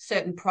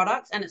certain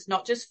products. And it's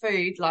not just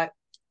food. Like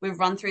we've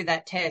run through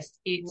that test.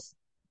 It's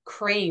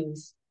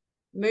creams.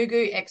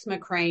 Mugu eczema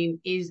cream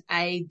is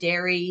a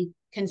dairy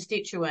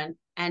constituent.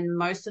 And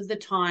most of the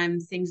time,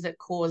 things that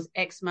cause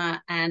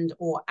eczema and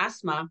or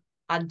asthma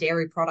are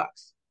dairy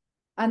products.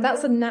 And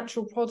that's a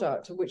natural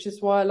product, which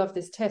is why I love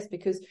this test,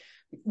 because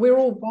we're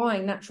all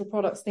buying natural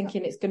products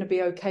thinking it's going to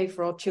be okay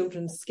for our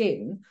children's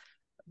skin,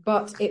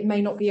 but it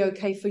may not be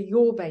okay for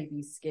your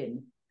baby's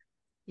skin.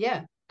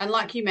 Yeah. And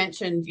like you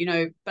mentioned,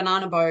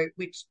 banana boat,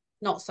 which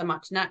not so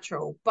much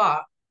natural,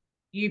 but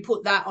you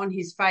put that on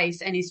his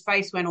face and his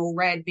face went all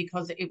red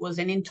because it was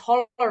an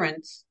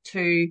intolerance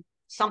to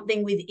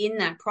something within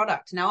that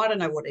product. Now, I don't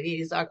know what it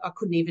is. I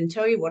couldn't even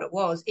tell you what it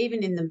was.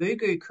 Even in the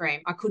Mugu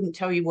cream, I couldn't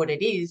tell you what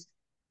it is.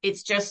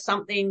 It's just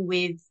something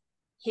with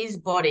his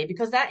body,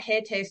 because that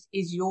hair test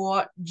is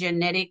your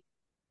genetic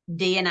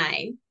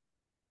DNA,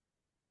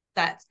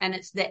 and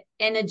it's the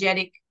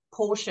energetic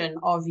portion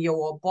of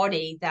your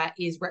body that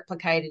is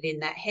replicated in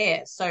that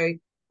hair. So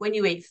when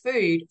you eat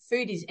food,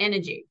 food is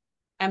energy.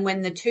 And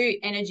when the two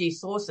energy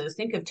sources,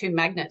 think of two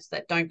magnets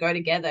that don't go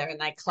together and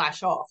they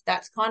clash off,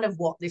 that's kind of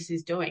what this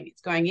is doing.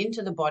 It's going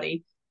into the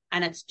body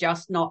and it's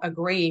just not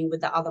agreeing with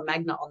the other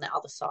magnet on the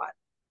other side.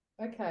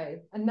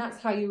 Okay. And that's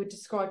how you would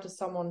describe to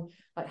someone,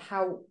 like,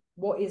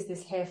 what is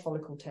this hair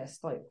follicle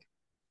test like?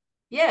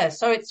 Yeah,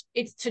 so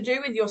it's to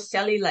do with your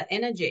cellular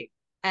energy.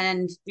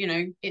 And, you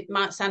know, it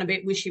might sound a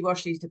bit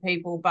wishy-washy to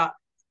people, but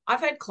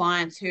I've had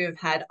clients who have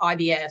had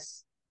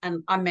IBS,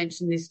 and I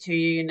mentioned this to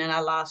you in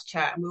our last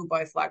chat, and we were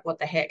both like, what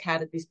the heck, how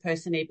did this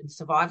person even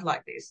survive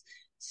like this?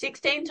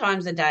 16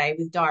 times a day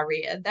with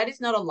diarrhea. That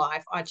is not a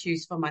life I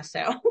choose for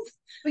myself.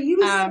 But you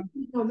were saying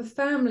how the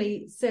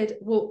family said,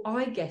 well,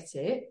 I get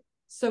it,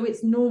 so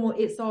it's normal,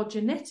 it's our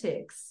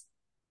genetics.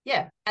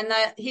 Yeah, and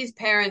that his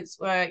parents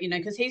were, you know,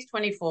 because he's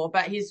 24,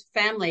 but his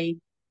family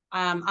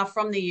are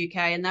from the UK,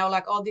 and they were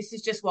like, oh, this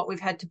is just what we've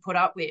had to put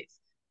up with.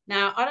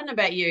 Now, I don't know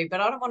about you,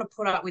 but I don't want to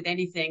put up with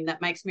anything that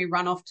makes me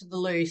run off to the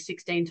loo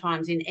 16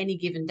 times in any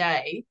given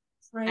day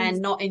and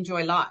not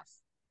enjoy life.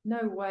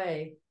 No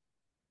way.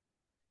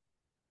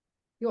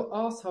 Your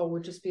asshole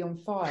would just be on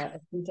fire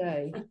every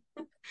day.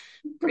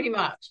 Pretty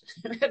much.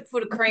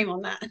 Put a cream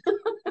on that.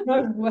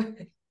 No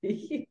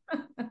way.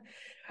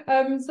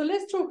 So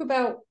let's talk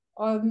about,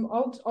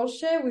 I'll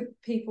share with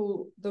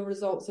people the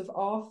results of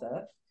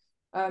Arthur,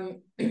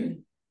 and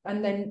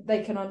then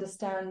they can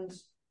understand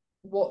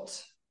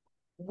what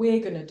we're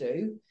going to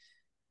do.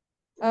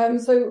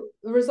 So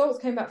the results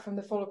came back from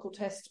the follicle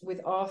test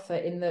with Arthur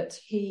in that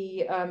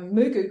he,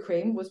 Mugu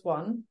cream was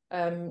one,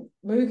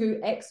 Mugu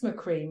eczema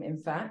cream, in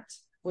fact,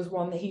 was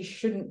one that he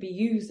shouldn't be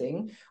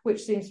using,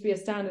 which seems to be a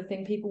standard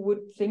thing people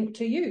would think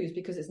to use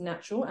because it's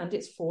natural and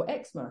it's for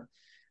eczema.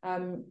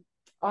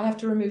 I have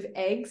to remove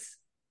eggs,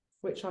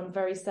 which I'm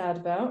very sad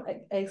about.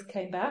 Eggs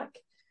came back.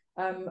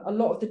 A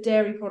lot of the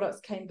dairy products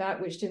came back,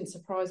 which didn't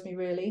surprise me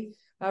really.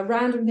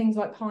 Random things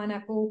like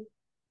pineapple,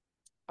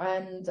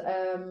 and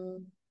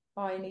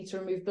I need to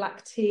remove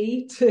black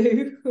tea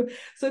too.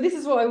 So this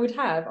is what I would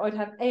have. I'd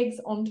have eggs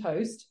on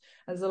toast.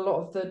 There's a lot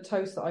of the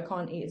toast that I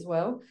can't eat as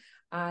well.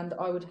 And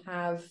I would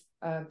have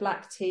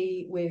black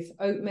tea with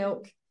oat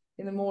milk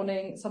in the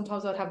morning.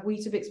 Sometimes I'd have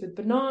Weetabix with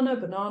banana.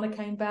 Banana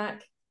came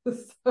back.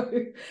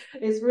 So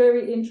it's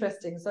really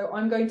interesting. So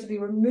I'm going to be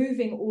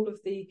removing all of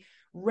the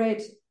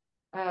red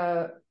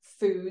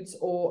foods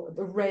or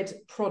the red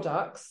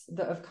products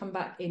that have come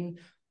back in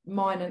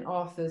mine and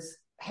Arthur's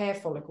hair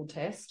follicle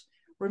test,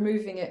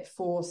 removing it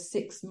for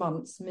 6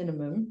 months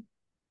minimum,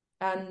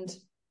 and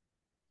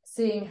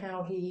seeing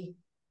how he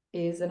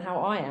is and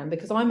how I am,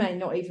 because I may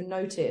not even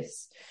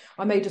notice.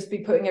 I may just be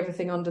putting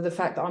everything under the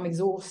fact that I'm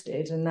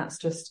exhausted and that's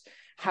just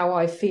how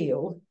I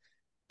feel.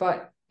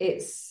 But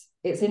it's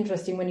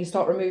interesting when you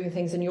start removing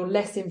things and you're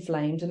less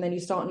inflamed, and then you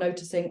start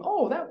noticing,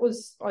 oh,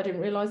 I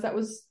didn't realize that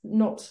was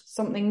not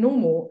something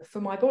normal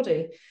for my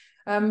body.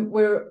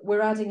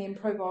 We're adding in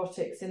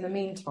probiotics in the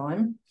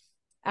meantime,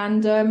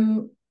 and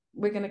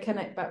we're going to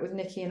connect back with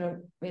Nikki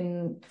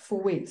in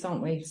 4 weeks,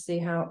 aren't we? See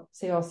our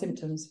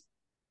symptoms.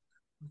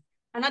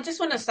 And I just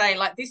want to say,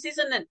 like, this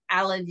isn't an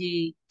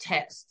allergy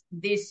test.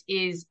 This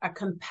is a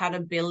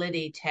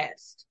compatibility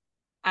test.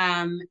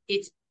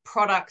 It's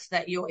products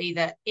that you're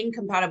either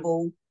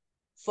incompatible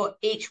for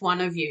each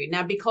one of you.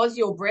 Now, because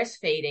you're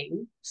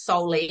breastfeeding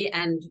solely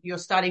and you're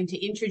starting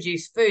to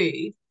introduce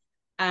food,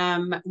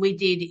 we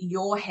did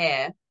your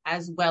hair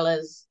as well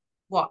as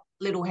what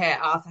little hair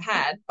Arthur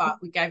had, but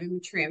we gave him a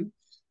trim.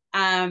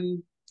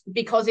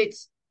 Because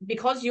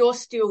you're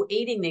still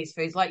eating these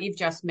foods, like you've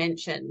just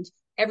mentioned,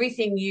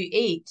 everything you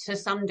eat to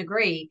some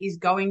degree is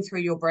going through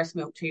your breast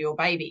milk to your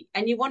baby,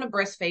 and you want to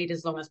breastfeed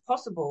as long as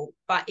possible,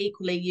 but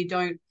equally you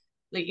don't,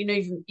 like, you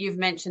know, you've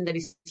mentioned that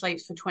he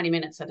sleeps for 20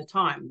 minutes at a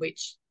time,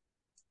 which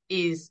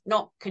is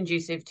not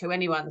conducive to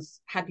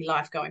anyone's happy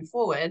life going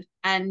forward,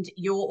 and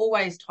you're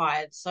always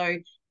tired. So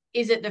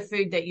is it the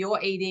food that you're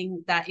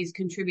eating that is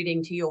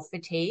contributing to your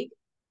fatigue?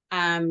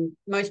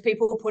 Most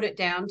people put it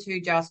down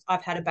to just,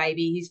 I've had a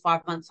baby, he's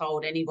 5 months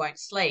old and he won't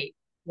sleep.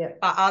 Yeah.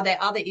 But are there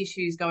other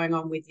issues going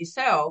on with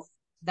yourself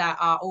that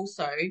are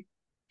also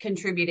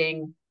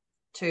contributing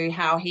to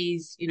how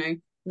he's, you know,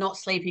 not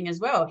sleeping as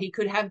well? He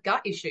could have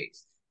gut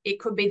issues. It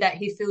could be that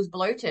he feels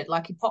bloated,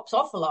 like he pops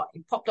off a lot.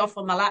 He popped off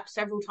on my lap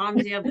several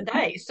times the other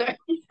day. So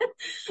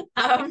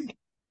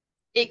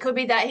it could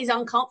be that he's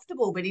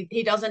uncomfortable, but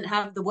he doesn't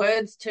have the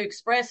words to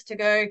express, to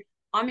go,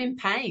 I'm in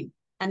pain.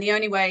 And the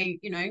only way,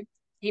 you know,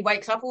 he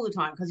wakes up all the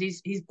time because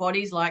his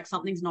body's like,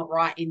 something's not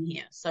right in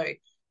here. So,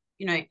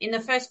 in the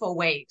first 4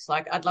 weeks,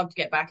 like I'd love to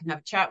get back and have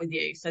a chat with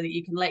you so that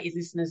you can let your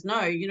listeners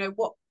know,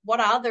 what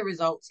are the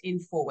results in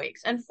 4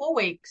 weeks? And 4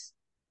 weeks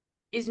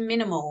is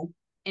minimal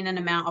in an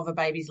amount of a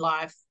baby's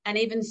life. And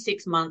even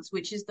 6 months,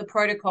 which is the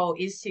protocol,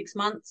 is 6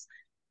 months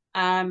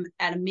at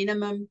a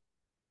minimum.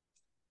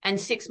 And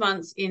 6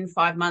 months in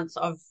 5 months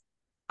of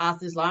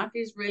Arthur's life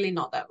is really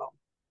not that long.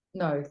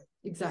 No,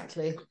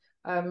 exactly.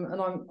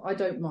 And I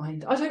don't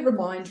mind. I don't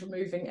mind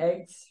removing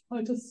eggs.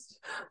 It's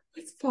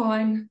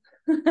fine.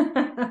 So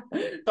I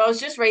was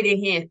just reading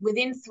here,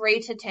 within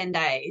 3 to 10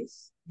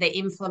 days, the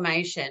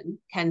inflammation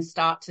can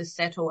start to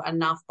settle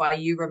enough by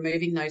you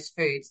removing those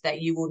foods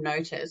that you will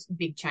notice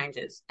big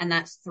changes. And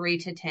that's 3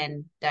 to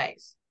 10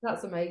 days.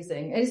 That's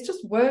amazing. And it's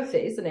just worth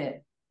it, isn't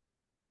it?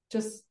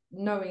 Just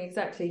knowing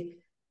exactly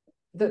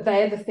that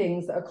they're the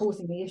things that are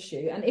causing the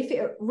issue. And if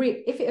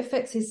it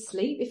affects his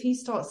sleep, if he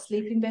starts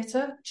sleeping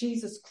better,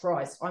 Jesus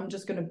Christ, I'm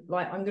gonna,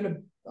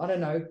 I don't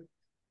know,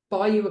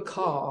 buy you a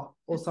car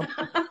or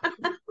something.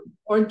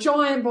 Or a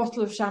giant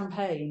bottle of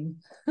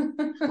champagne.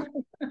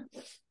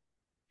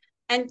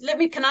 And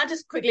can I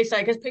just quickly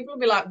say, because people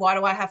will be like, why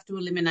do I have to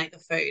eliminate the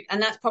food?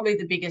 And that's probably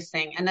the biggest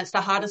thing. And that's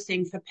the hardest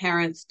thing for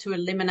parents, to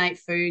eliminate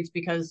foods,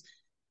 because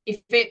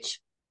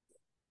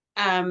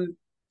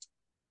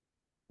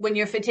when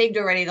you're fatigued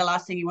already, the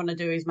last thing you want to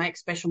do is make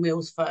special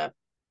meals for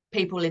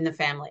people in the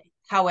family.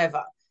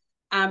 However,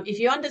 if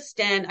you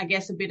understand, I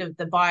guess, a bit of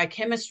the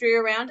biochemistry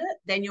around it,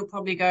 then you'll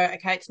probably go,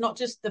 okay, it's not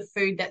just the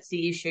food that's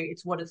the issue,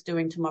 it's what it's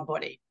doing to my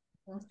body.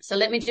 So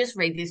let me just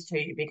read this to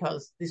you,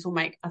 because this will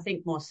make, I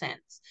think, more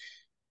sense.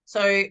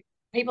 So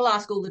people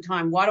ask all the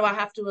time, why do I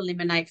have to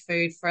eliminate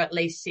food for at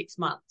least 6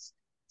 months?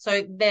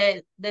 So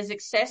there's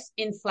excess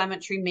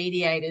inflammatory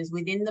mediators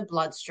within the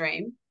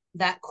bloodstream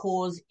that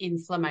cause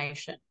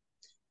inflammation.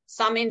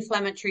 Some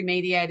inflammatory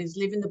mediators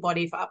live in the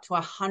body for up to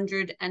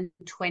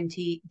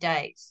 120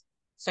 days.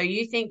 So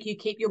you think you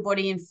keep your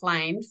body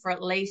inflamed for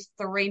at least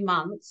 3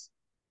 months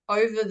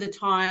over the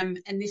time,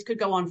 and this could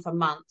go on for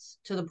months,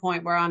 to the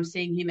point where I'm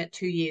seeing him at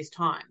 2 years'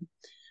 time.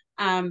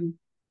 And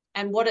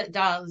what it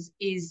does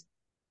is,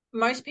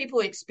 most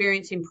people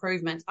experience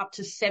improvements up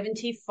to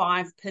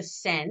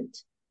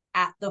 75%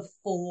 at the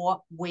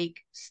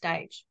 4-week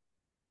stage.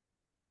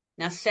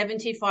 Now,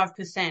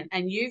 75%,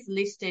 and you've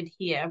listed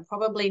here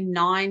probably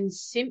 9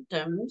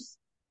 symptoms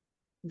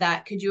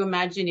that, could you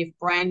imagine if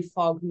brain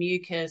fog,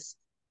 mucus,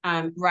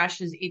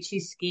 rashes, itchy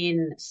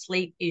skin,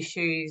 sleep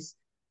issues,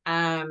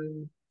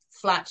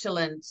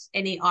 flatulence,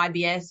 any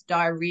IBS,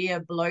 diarrhea,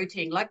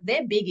 bloating, like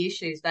they're big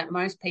issues that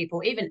most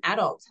people, even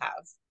adults,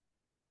 have.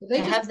 To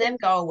have them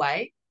go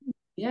away.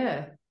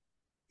 Yeah.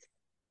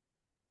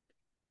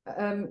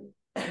 I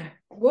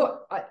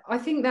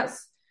think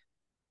that's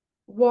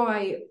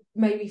why,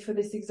 maybe for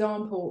this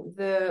example,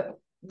 the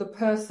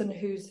person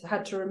who's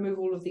had to remove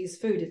all of these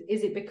food,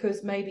 is it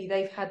because maybe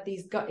they've had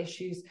these gut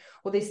issues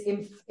or this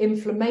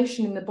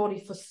inflammation in the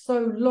body for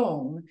so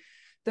long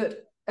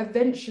that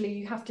eventually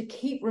you have to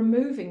keep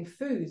removing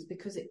foods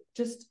because it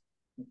just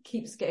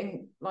keeps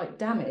getting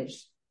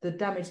damaged. The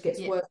damage gets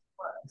worse and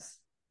worse.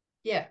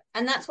 Yeah,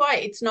 and that's why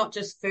it's not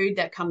just food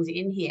that comes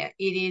in here.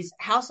 It is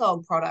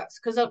household products,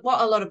 because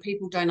what a lot of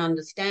people don't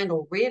understand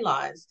or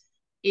realize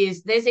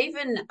is there's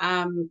even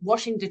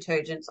washing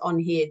detergents on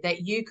here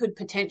that you could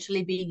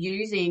potentially be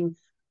using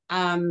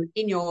in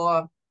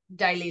your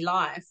daily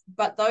life.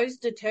 But those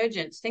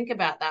detergents, think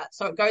about that.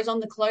 So it goes on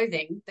the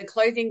clothing. The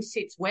clothing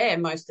sits where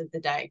most of the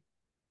day?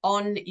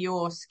 On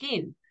your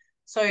skin.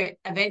 So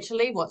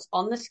eventually what's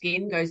on the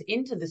skin goes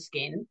into the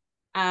skin.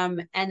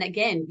 And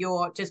again,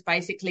 you're just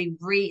basically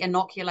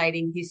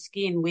re-inoculating his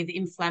skin with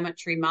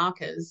inflammatory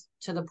markers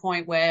to the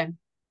point where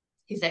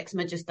his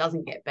eczema just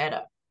doesn't get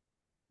better.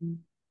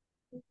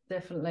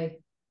 Definitely.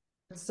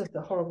 It's just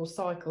a horrible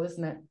cycle,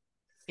 isn't it?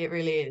 It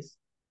really is.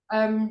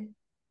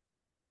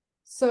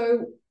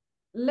 So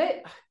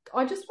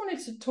I just wanted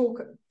to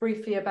talk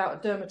briefly about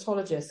a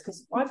dermatologist,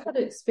 because I've had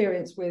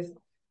experience with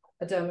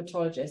a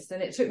dermatologist,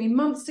 and it took me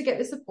months to get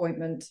this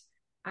appointment.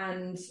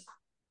 And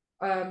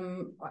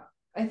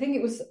I think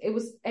it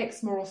was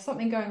eczema or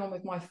something going on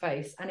with my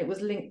face, and it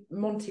was linked.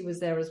 Monty was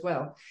there as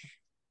well.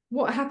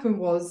 What happened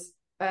was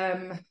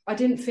I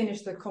didn't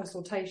finish the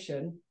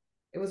consultation.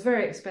 It was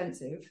very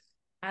expensive,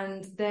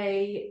 and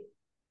I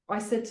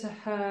said to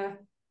her,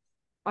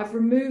 I've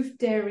removed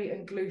dairy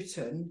and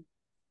gluten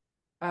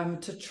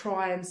to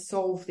try and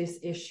solve this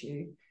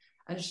issue.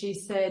 And she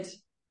said,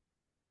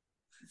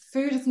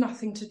 food has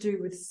nothing to do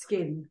with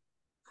skin.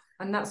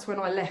 And that's when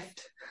I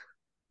left.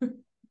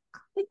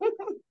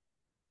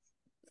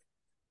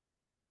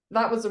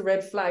 That was a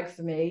red flag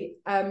for me.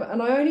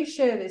 And I only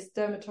share this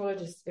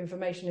dermatologist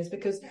information is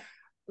because,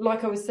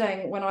 like I was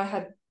saying, when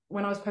I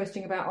was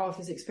posting about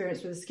Arthur's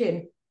experience with the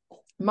skin,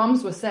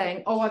 mums were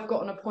saying, oh, I've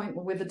got an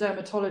appointment with a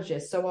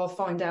dermatologist, so I'll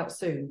find out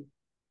soon.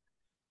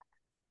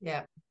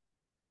 Yeah.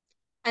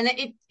 And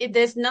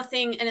there's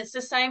nothing, and it's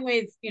the same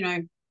with,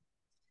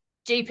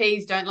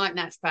 GPs don't like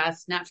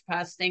naturopaths.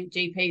 Naturopaths think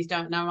GPs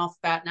don't know enough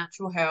about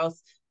natural health.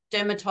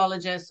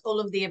 Dermatologists, all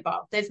of the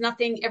above. There's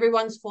nothing,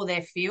 everyone's for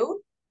their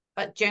field.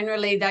 but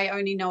generally they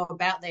only know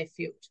about their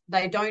field.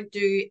 They don't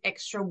do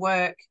extra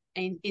work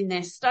in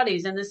their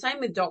studies. And the same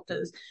with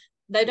doctors.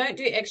 They don't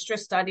do extra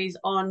studies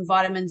on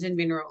vitamins and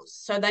minerals.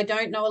 So they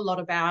don't know a lot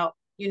about,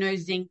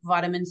 zinc,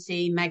 vitamin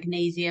C,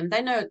 magnesium.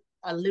 They know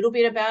a little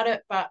bit about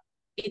it, but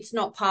it's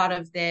not part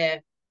of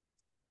their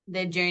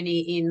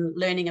journey in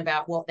learning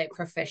about what their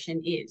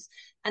profession is.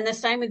 And the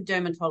same with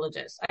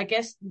dermatologists. I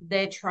guess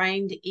they're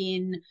trained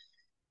in,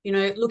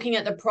 looking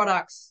at the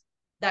products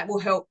that will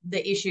help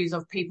the issues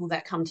of people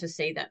that come to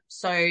see them.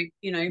 So,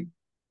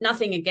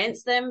 nothing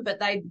against them, but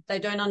they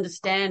don't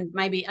understand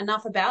maybe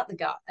enough about the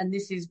gut. And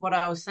this is what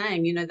I was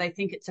saying, they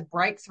think it's a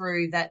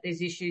breakthrough that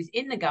there's issues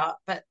in the gut,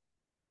 but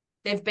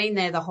they've been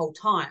there the whole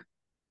time.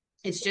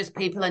 It's just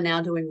people are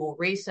now doing more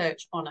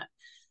research on it.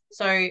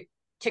 So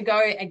to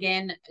go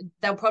again,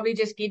 they'll probably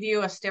just give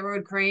you a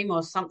steroid cream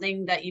or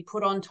something that you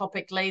put on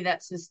topically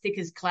that's as thick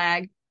as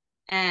clag.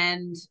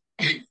 And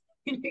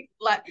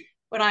like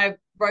when I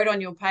wrote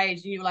on your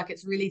page, you were like,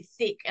 it's really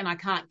thick and I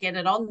can't get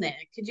it on there.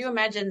 Could you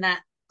imagine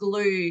that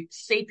glue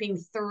seeping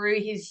through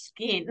his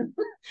skin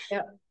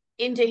yeah.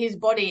 into his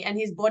body and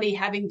his body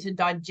having to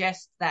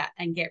digest that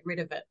and get rid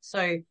of it?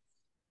 So,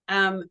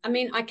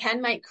 I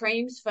can make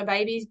creams for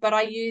babies, but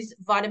I use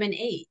vitamin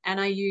E and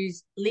I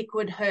use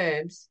liquid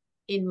herbs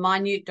in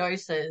minute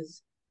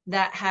doses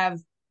that have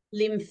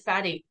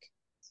lymphatic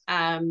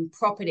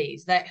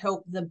properties that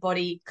help the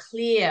body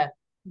clear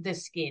the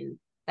skin.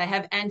 They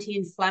have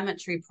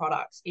anti-inflammatory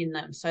products in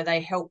them, so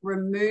they help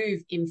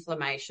remove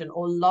inflammation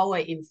or lower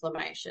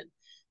inflammation.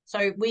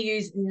 So we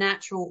use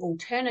natural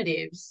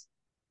alternatives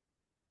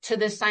to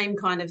the same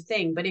kind of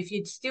thing. But if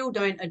you still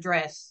don't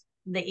address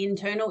the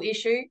internal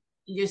issue,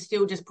 you're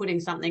still just putting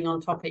something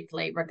on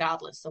topically,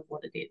 regardless of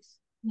what it is.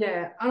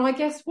 Yeah, and I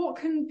guess what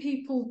can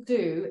people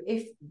do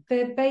if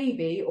their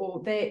baby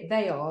or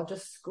they are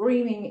just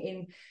screaming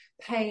in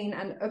pain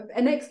and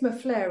an eczema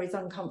flare is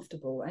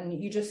uncomfortable and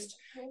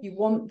you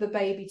want the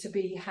baby to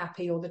be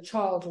happy or the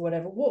child or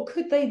whatever? What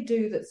could they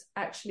do that's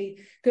actually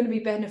going to be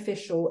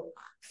beneficial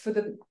for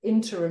the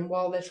interim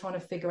while they're trying to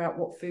figure out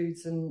what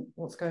foods and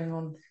what's going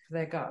on for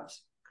their gut?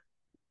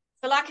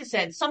 So like I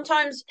said,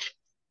 sometimes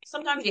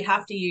you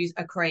have to use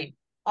a cream.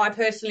 I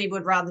personally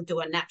would rather do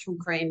a natural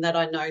cream that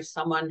I know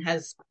someone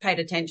has paid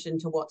attention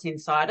to what's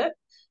inside it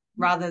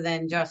rather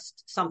than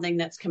just something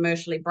that's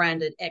commercially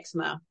branded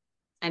eczema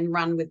and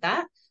run with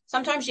that.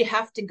 Sometimes you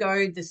have to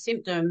go the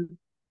symptom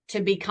to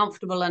be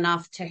comfortable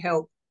enough to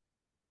help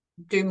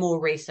do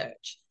more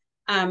research.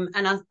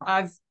 And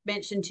I've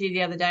mentioned to you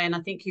the other day, and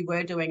I think you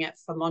were doing it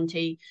for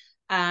Monty,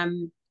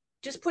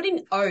 just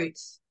putting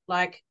oats,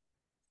 like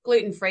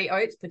gluten-free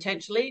oats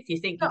potentially, if you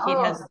think your kid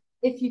has...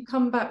 If you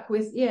come back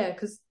with,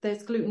 because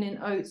there's gluten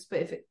in oats,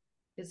 but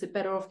is it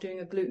better off doing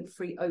a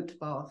gluten-free oat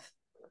bath?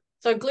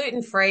 So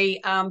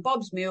gluten-free,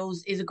 Bob's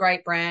Mills is a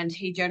great brand.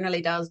 He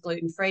generally does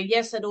gluten-free.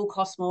 Yes, it all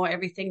costs more.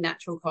 Everything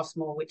natural costs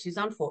more, which is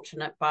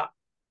unfortunate, but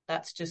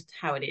that's just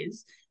how it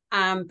is.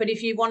 But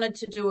if you wanted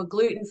to do a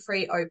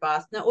gluten-free oat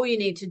bath, now all you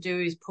need to do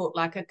is put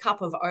like a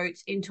cup of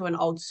oats into an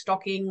old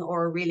stocking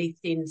or a really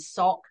thin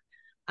sock,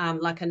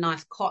 like a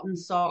nice cotton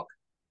sock,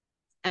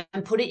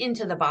 and put it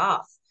into the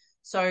bath.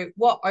 So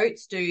what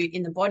oats do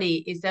in the body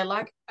is they're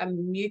like a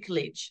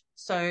mucilage.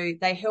 So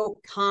they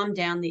help calm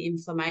down the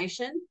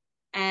inflammation.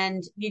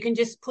 And you can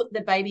just put the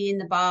baby in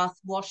the bath,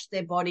 wash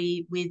their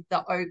body with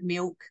the oat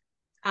milk.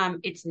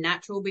 It's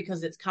natural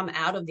because it's come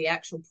out of the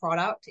actual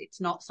product.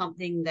 It's not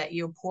something that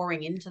you're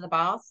pouring into the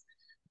bath.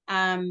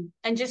 And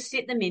just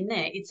sit them in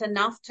there. It's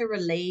enough to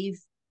relieve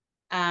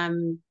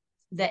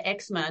the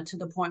eczema to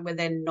the point where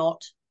they're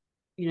not,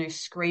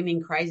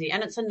 screaming crazy.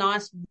 And it's a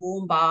nice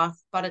warm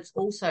bath, but it's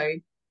also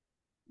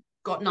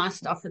got nice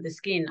stuff for the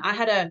skin. I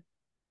had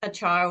a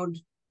child,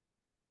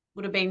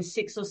 would have been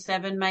 6 or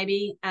 7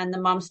 maybe, and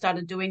the mum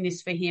started doing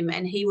this for him,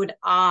 and he would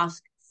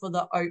ask for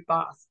the oat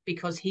bath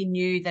because he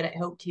knew that it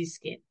helped his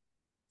skin.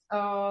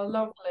 Oh,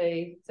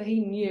 lovely. So he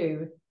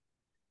knew.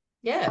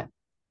 Yeah.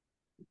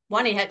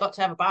 1, he had got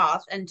to have a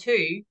bath, and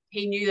 2,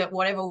 he knew that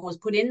whatever was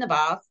put in the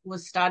bath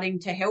was starting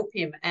to help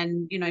him.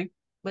 And,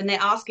 when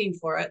they're asking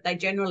for it, they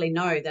generally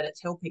know that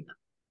it's helping them.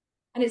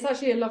 And it's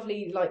actually a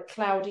lovely, like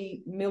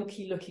cloudy,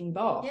 milky looking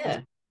bath.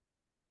 Yeah.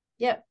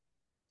 Yep.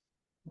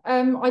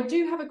 I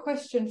do have a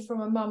question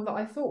from a mum that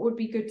I thought would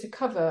be good to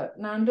cover.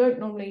 Now, I don't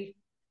normally,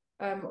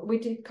 we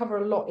did cover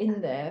a lot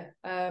in there,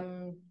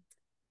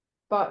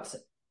 but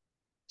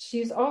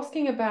she's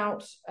asking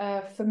about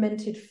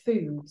fermented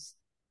foods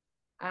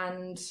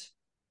and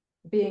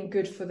being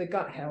good for the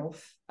gut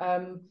health.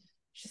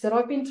 She said,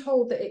 I've been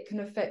told that it can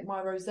affect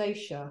my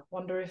rosacea.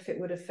 Wonder if it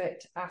would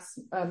affect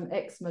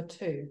eczema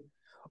too,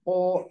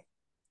 or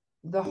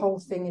the whole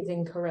thing is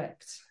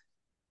incorrect.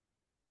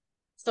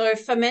 So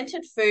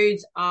fermented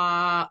foods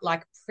are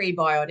like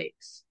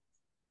prebiotics.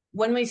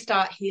 When we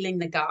start healing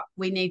the gut,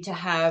 we need to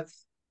have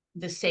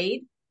the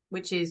seed,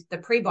 which is the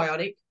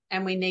prebiotic,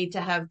 and we need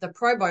to have the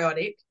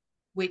probiotic,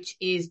 which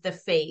is the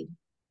feed.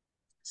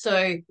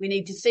 So we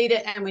need to seed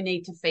it and we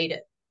need to feed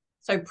it.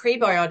 So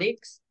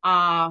prebiotics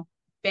are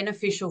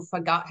beneficial for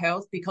gut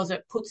health because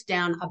it puts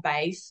down a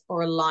base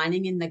or a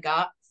lining in the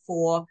gut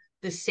for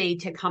the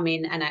seed to come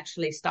in and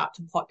actually start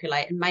to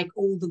populate and make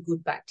all the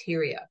good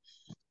bacteria.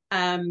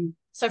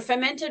 So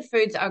fermented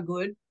foods are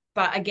good,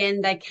 but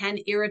again, they can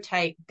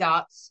irritate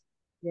guts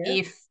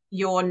if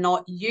you're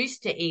not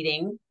used to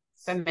eating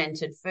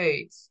fermented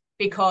foods,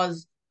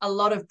 because a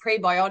lot of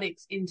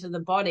prebiotics into the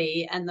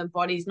body and the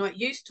body's not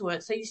used to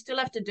it. So you still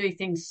have to do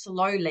things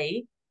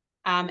slowly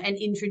and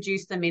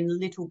introduce them in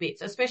little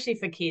bits, especially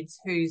for kids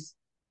whose,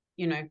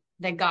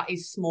 their gut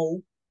is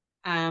small.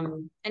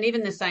 And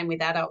even the same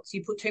with adults.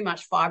 You put too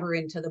much fiber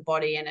into the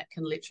body and it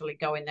can literally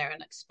go in there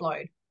and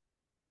explode.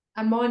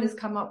 And mine has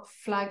come up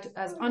flagged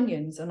as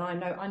onions. And I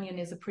know onion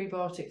is a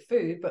prebiotic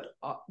food, but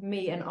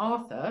me and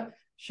Arthur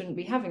shouldn't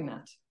be having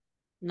that.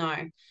 No,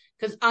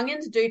 because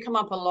onions do come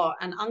up a lot,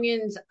 and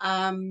onions,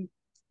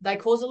 they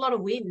cause a lot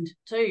of wind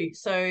too.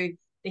 So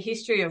the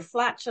history of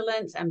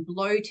flatulence and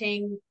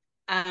bloating,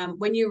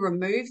 when you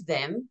remove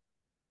them,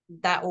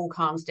 that all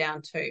calms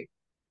down too.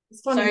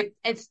 So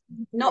it's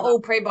not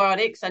all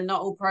prebiotics, and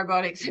not all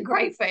probiotics are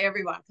great for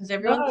everyone because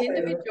everyone's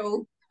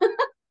individual.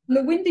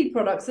 The windy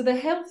products are the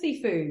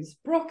healthy foods,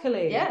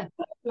 broccoli,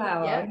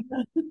 flour.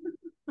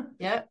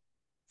 Yeah.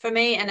 For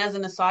me, and as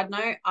an aside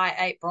note, I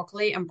ate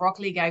broccoli and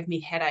broccoli gave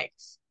me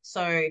headaches.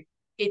 So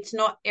it's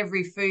not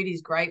every food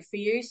is great for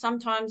you.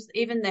 Sometimes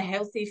even the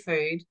healthy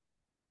food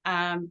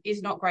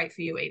is not great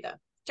for you either.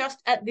 Just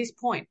at this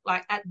point,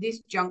 like at this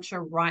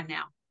juncture right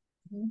now.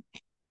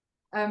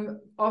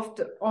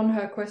 After on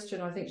her question,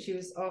 I think she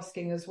was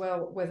asking as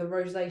well whether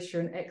rosacea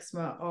and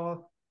eczema are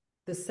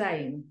the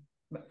same.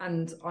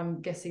 And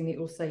I'm guessing that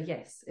you'll say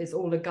yes. It's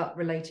all a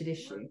gut-related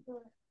issue.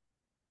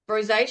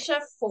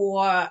 Rosacea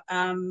for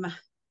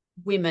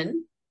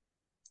women,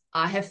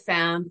 I have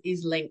found,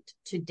 is linked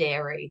to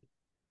dairy.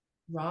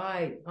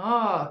 Right.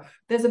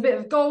 There's a bit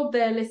of gold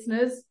there,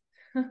 listeners.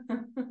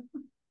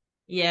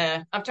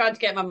 Yeah, I've tried to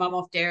get my mum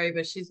off dairy,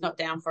 but she's not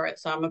down for it,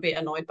 so I'm a bit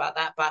annoyed about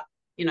that. But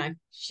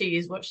she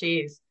is what she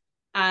is.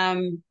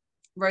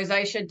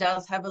 Rosacea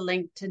does have a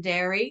link to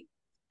dairy.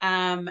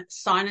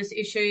 Sinus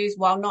issues,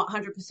 while not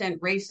 100%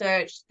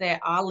 researched, there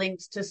are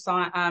links to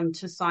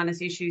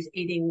sinus issues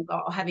eating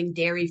or having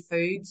dairy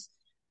foods.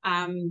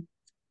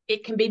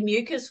 It can be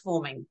mucus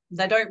forming.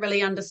 They don't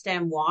really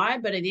understand why,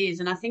 but it is.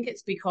 And I think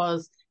it's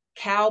because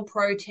cow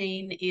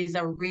protein is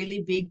a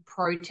really big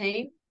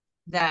protein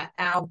that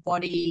our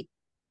body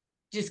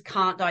just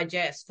can't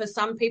digest. For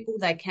some people,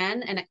 they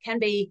can, and it can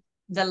be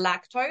the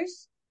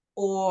lactose,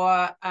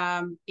 or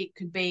it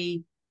could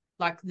be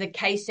like the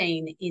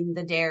casein in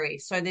the dairy.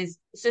 So it's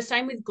the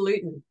same with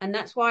gluten. And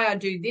that's why I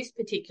do this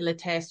particular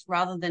test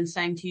rather than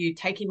saying to you,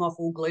 take him off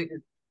all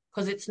gluten,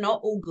 because it's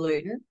not all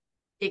gluten.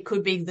 It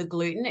could be the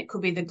gluten, it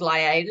could be the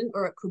gliadin,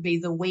 or it could be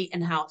the wheat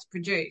and how it's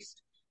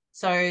produced.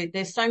 So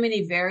there's so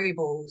many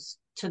variables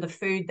to the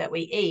food that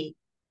we eat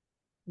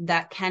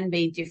that can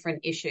be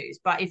different issues.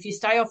 But if you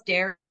stay off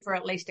dairy for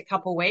at least a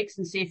couple of weeks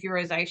and see if your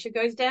rosacea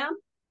goes down,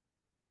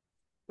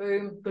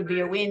 boom, could be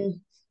a win.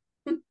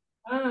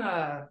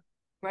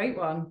 Great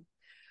one.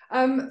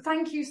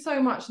 Thank you so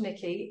much,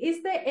 Nikki.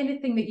 Is there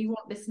anything that you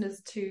want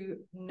listeners to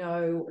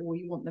know or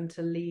you want them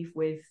to leave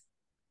with?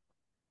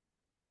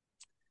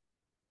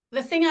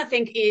 The thing I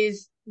think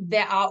is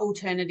there are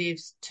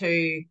alternatives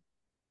to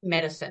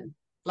medicine.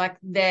 Like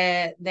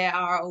there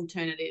are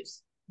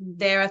alternatives.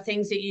 There are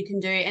things that you can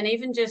do, and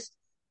even just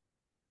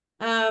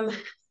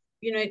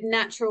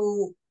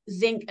natural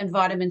zinc and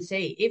vitamin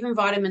C. Even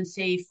vitamin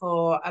C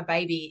for a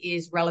baby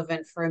is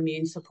relevant for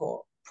immune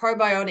support.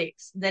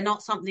 Probiotics, they're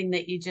not something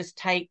that you just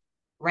take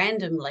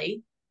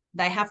randomly.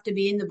 They have to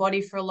be in the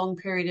body for a long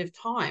period of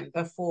time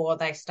before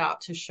they start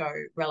to show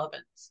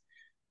relevance.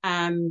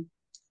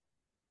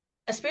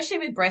 Especially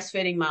with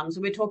breastfeeding mums,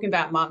 and we're talking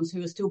about mums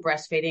who are still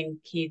breastfeeding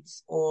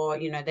kids or,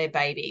 their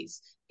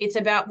babies. It's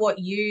about what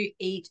you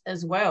eat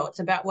as well. It's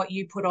about what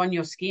you put on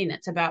your skin.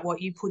 It's about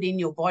what you put in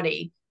your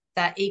body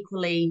that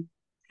equally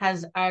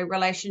has a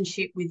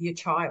relationship with your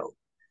child.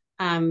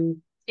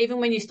 Even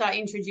when you start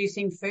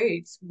introducing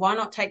foods, why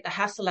not take the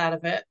hassle out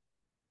of it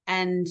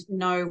and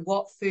know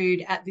what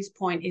food at this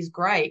point is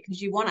great,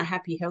 because you want a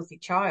happy, healthy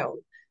child.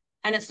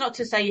 And it's not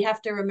to say you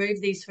have to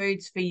remove these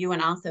foods for you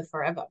and Arthur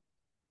forever.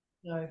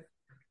 No,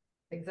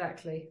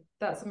 exactly.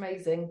 That's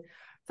amazing.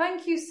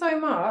 Thank you so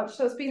much.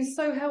 That's been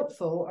so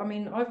helpful. I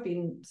mean, I've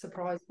been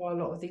surprised by a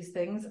lot of these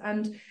things.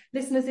 And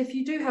listeners, if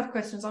you do have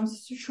questions, I'm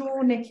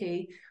sure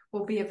Nikki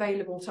will be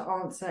available to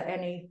answer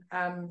any.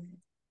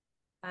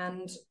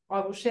 And I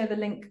will share the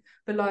link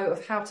below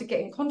of how to get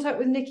in contact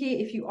with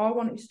Nikki if you are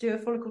wanting to do a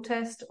follicle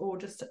test or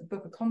just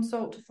book a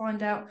consult to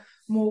find out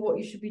more what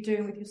you should be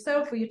doing with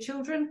yourself or your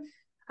children.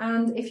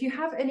 And if you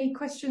have any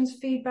questions,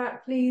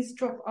 feedback, please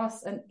drop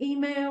us an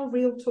email,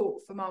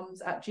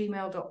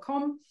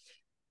 realtalkformums@gmail.com.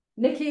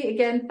 Nikki,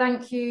 again,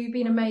 thank you. You've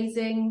been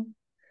amazing.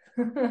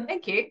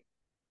 Thank you.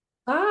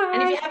 Bye.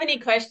 And if you have any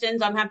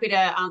questions, I'm happy to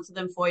answer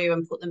them for you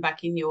and put them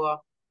back in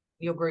your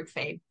group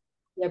feed.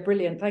 Yeah,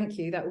 brilliant. Thank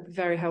you. That would be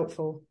very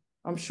helpful.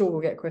 I'm sure we'll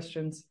get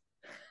questions.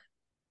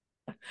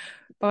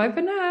 Bye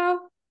for now.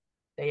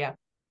 So yeah.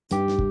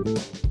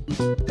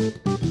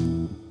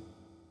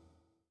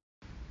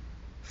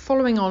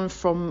 Following on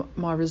from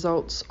my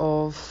results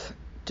of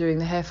doing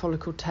the hair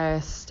follicle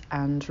test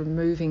and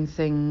removing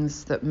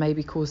things that may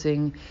be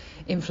causing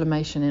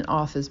inflammation in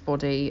Arthur's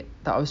body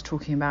that I was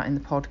talking about in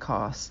the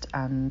podcast,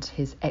 and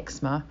his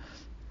eczema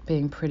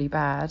being pretty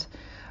bad,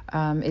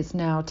 it's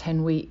now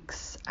 10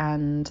 weeks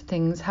and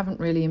things haven't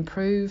really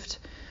improved.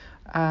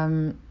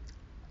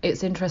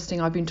 It's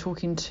interesting, I've been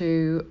talking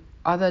to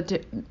other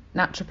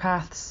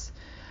naturopaths,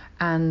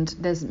 and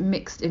there's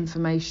mixed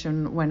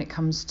information when it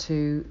comes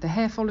to the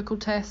hair follicle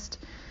test.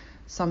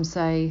 Some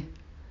say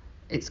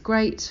it's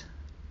great,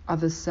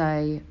 others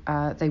say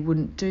they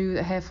wouldn't do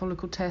a hair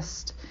follicle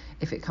test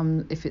if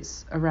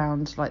it's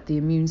around like the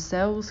immune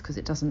cells, because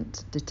it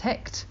doesn't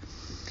detect.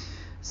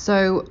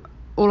 So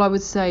all I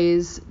would say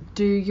is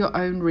do your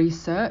own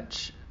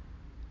research,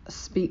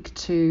 speak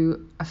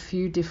to a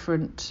few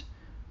different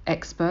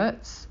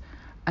experts,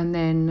 and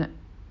then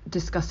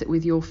discuss it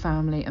with your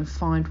family and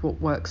find what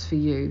works for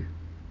you.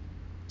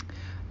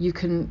 You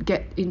can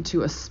get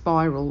into a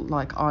spiral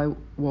like I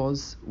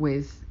was,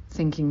 with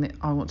thinking that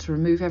I want to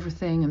remove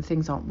everything and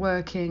things aren't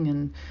working,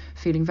 and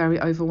feeling very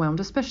overwhelmed,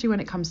 especially when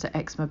it comes to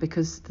eczema,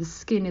 because the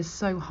skin is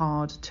so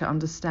hard to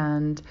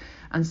understand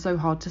and so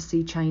hard to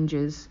see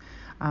changes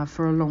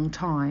for a long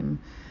time.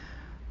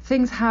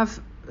 Things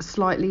have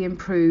slightly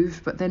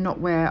improved, but they're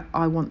not where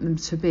I want them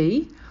to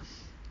be.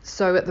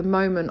 So at the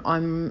moment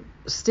I'm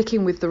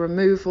sticking with the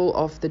removal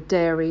of the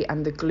dairy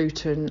and the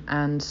gluten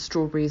and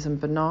strawberries and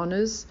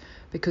bananas,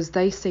 because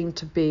they seem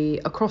to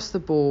be across the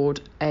board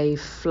a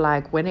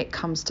flag when it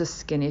comes to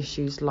skin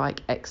issues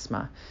like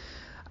eczema.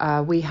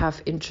 We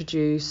have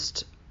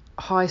introduced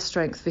high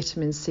strength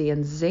vitamin C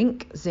and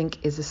zinc. Zinc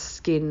is a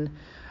skin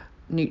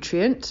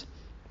nutrient.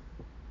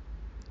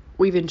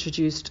 We've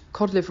introduced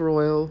cod liver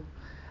oil,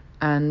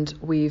 and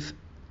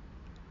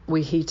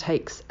he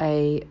takes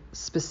a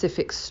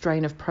specific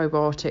strain of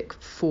probiotic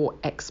for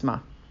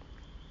eczema.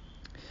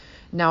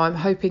 Now I'm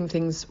hoping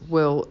things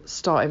will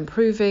start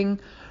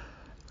improving.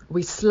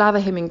 We slather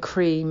him in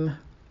cream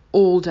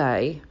all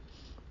day,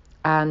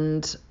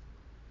 and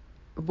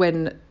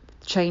when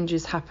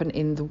changes happen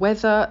in the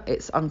weather,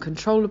 it's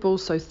uncontrollable,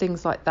 so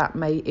things like that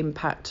may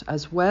impact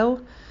as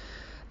well.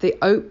 The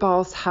oat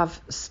baths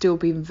have still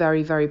been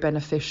very, very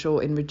beneficial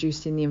in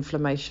reducing the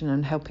inflammation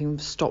and helping him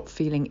stop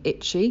feeling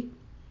itchy.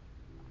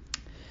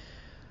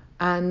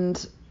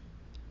 And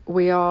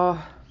we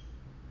are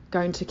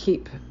going to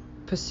keep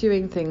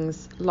pursuing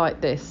things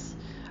like this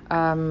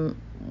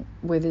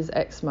with his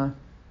eczema.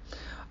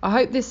 I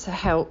hope this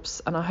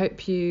helps, and I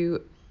hope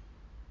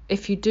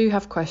if you do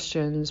have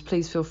questions,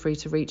 please feel free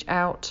to reach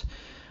out.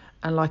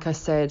 And like I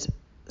said,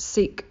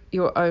 seek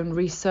your own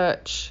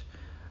research,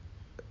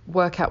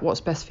 work out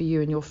what's best for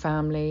you and your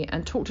family,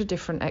 and talk to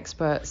different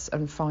experts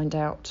and find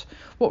out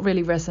what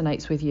really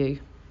resonates with you.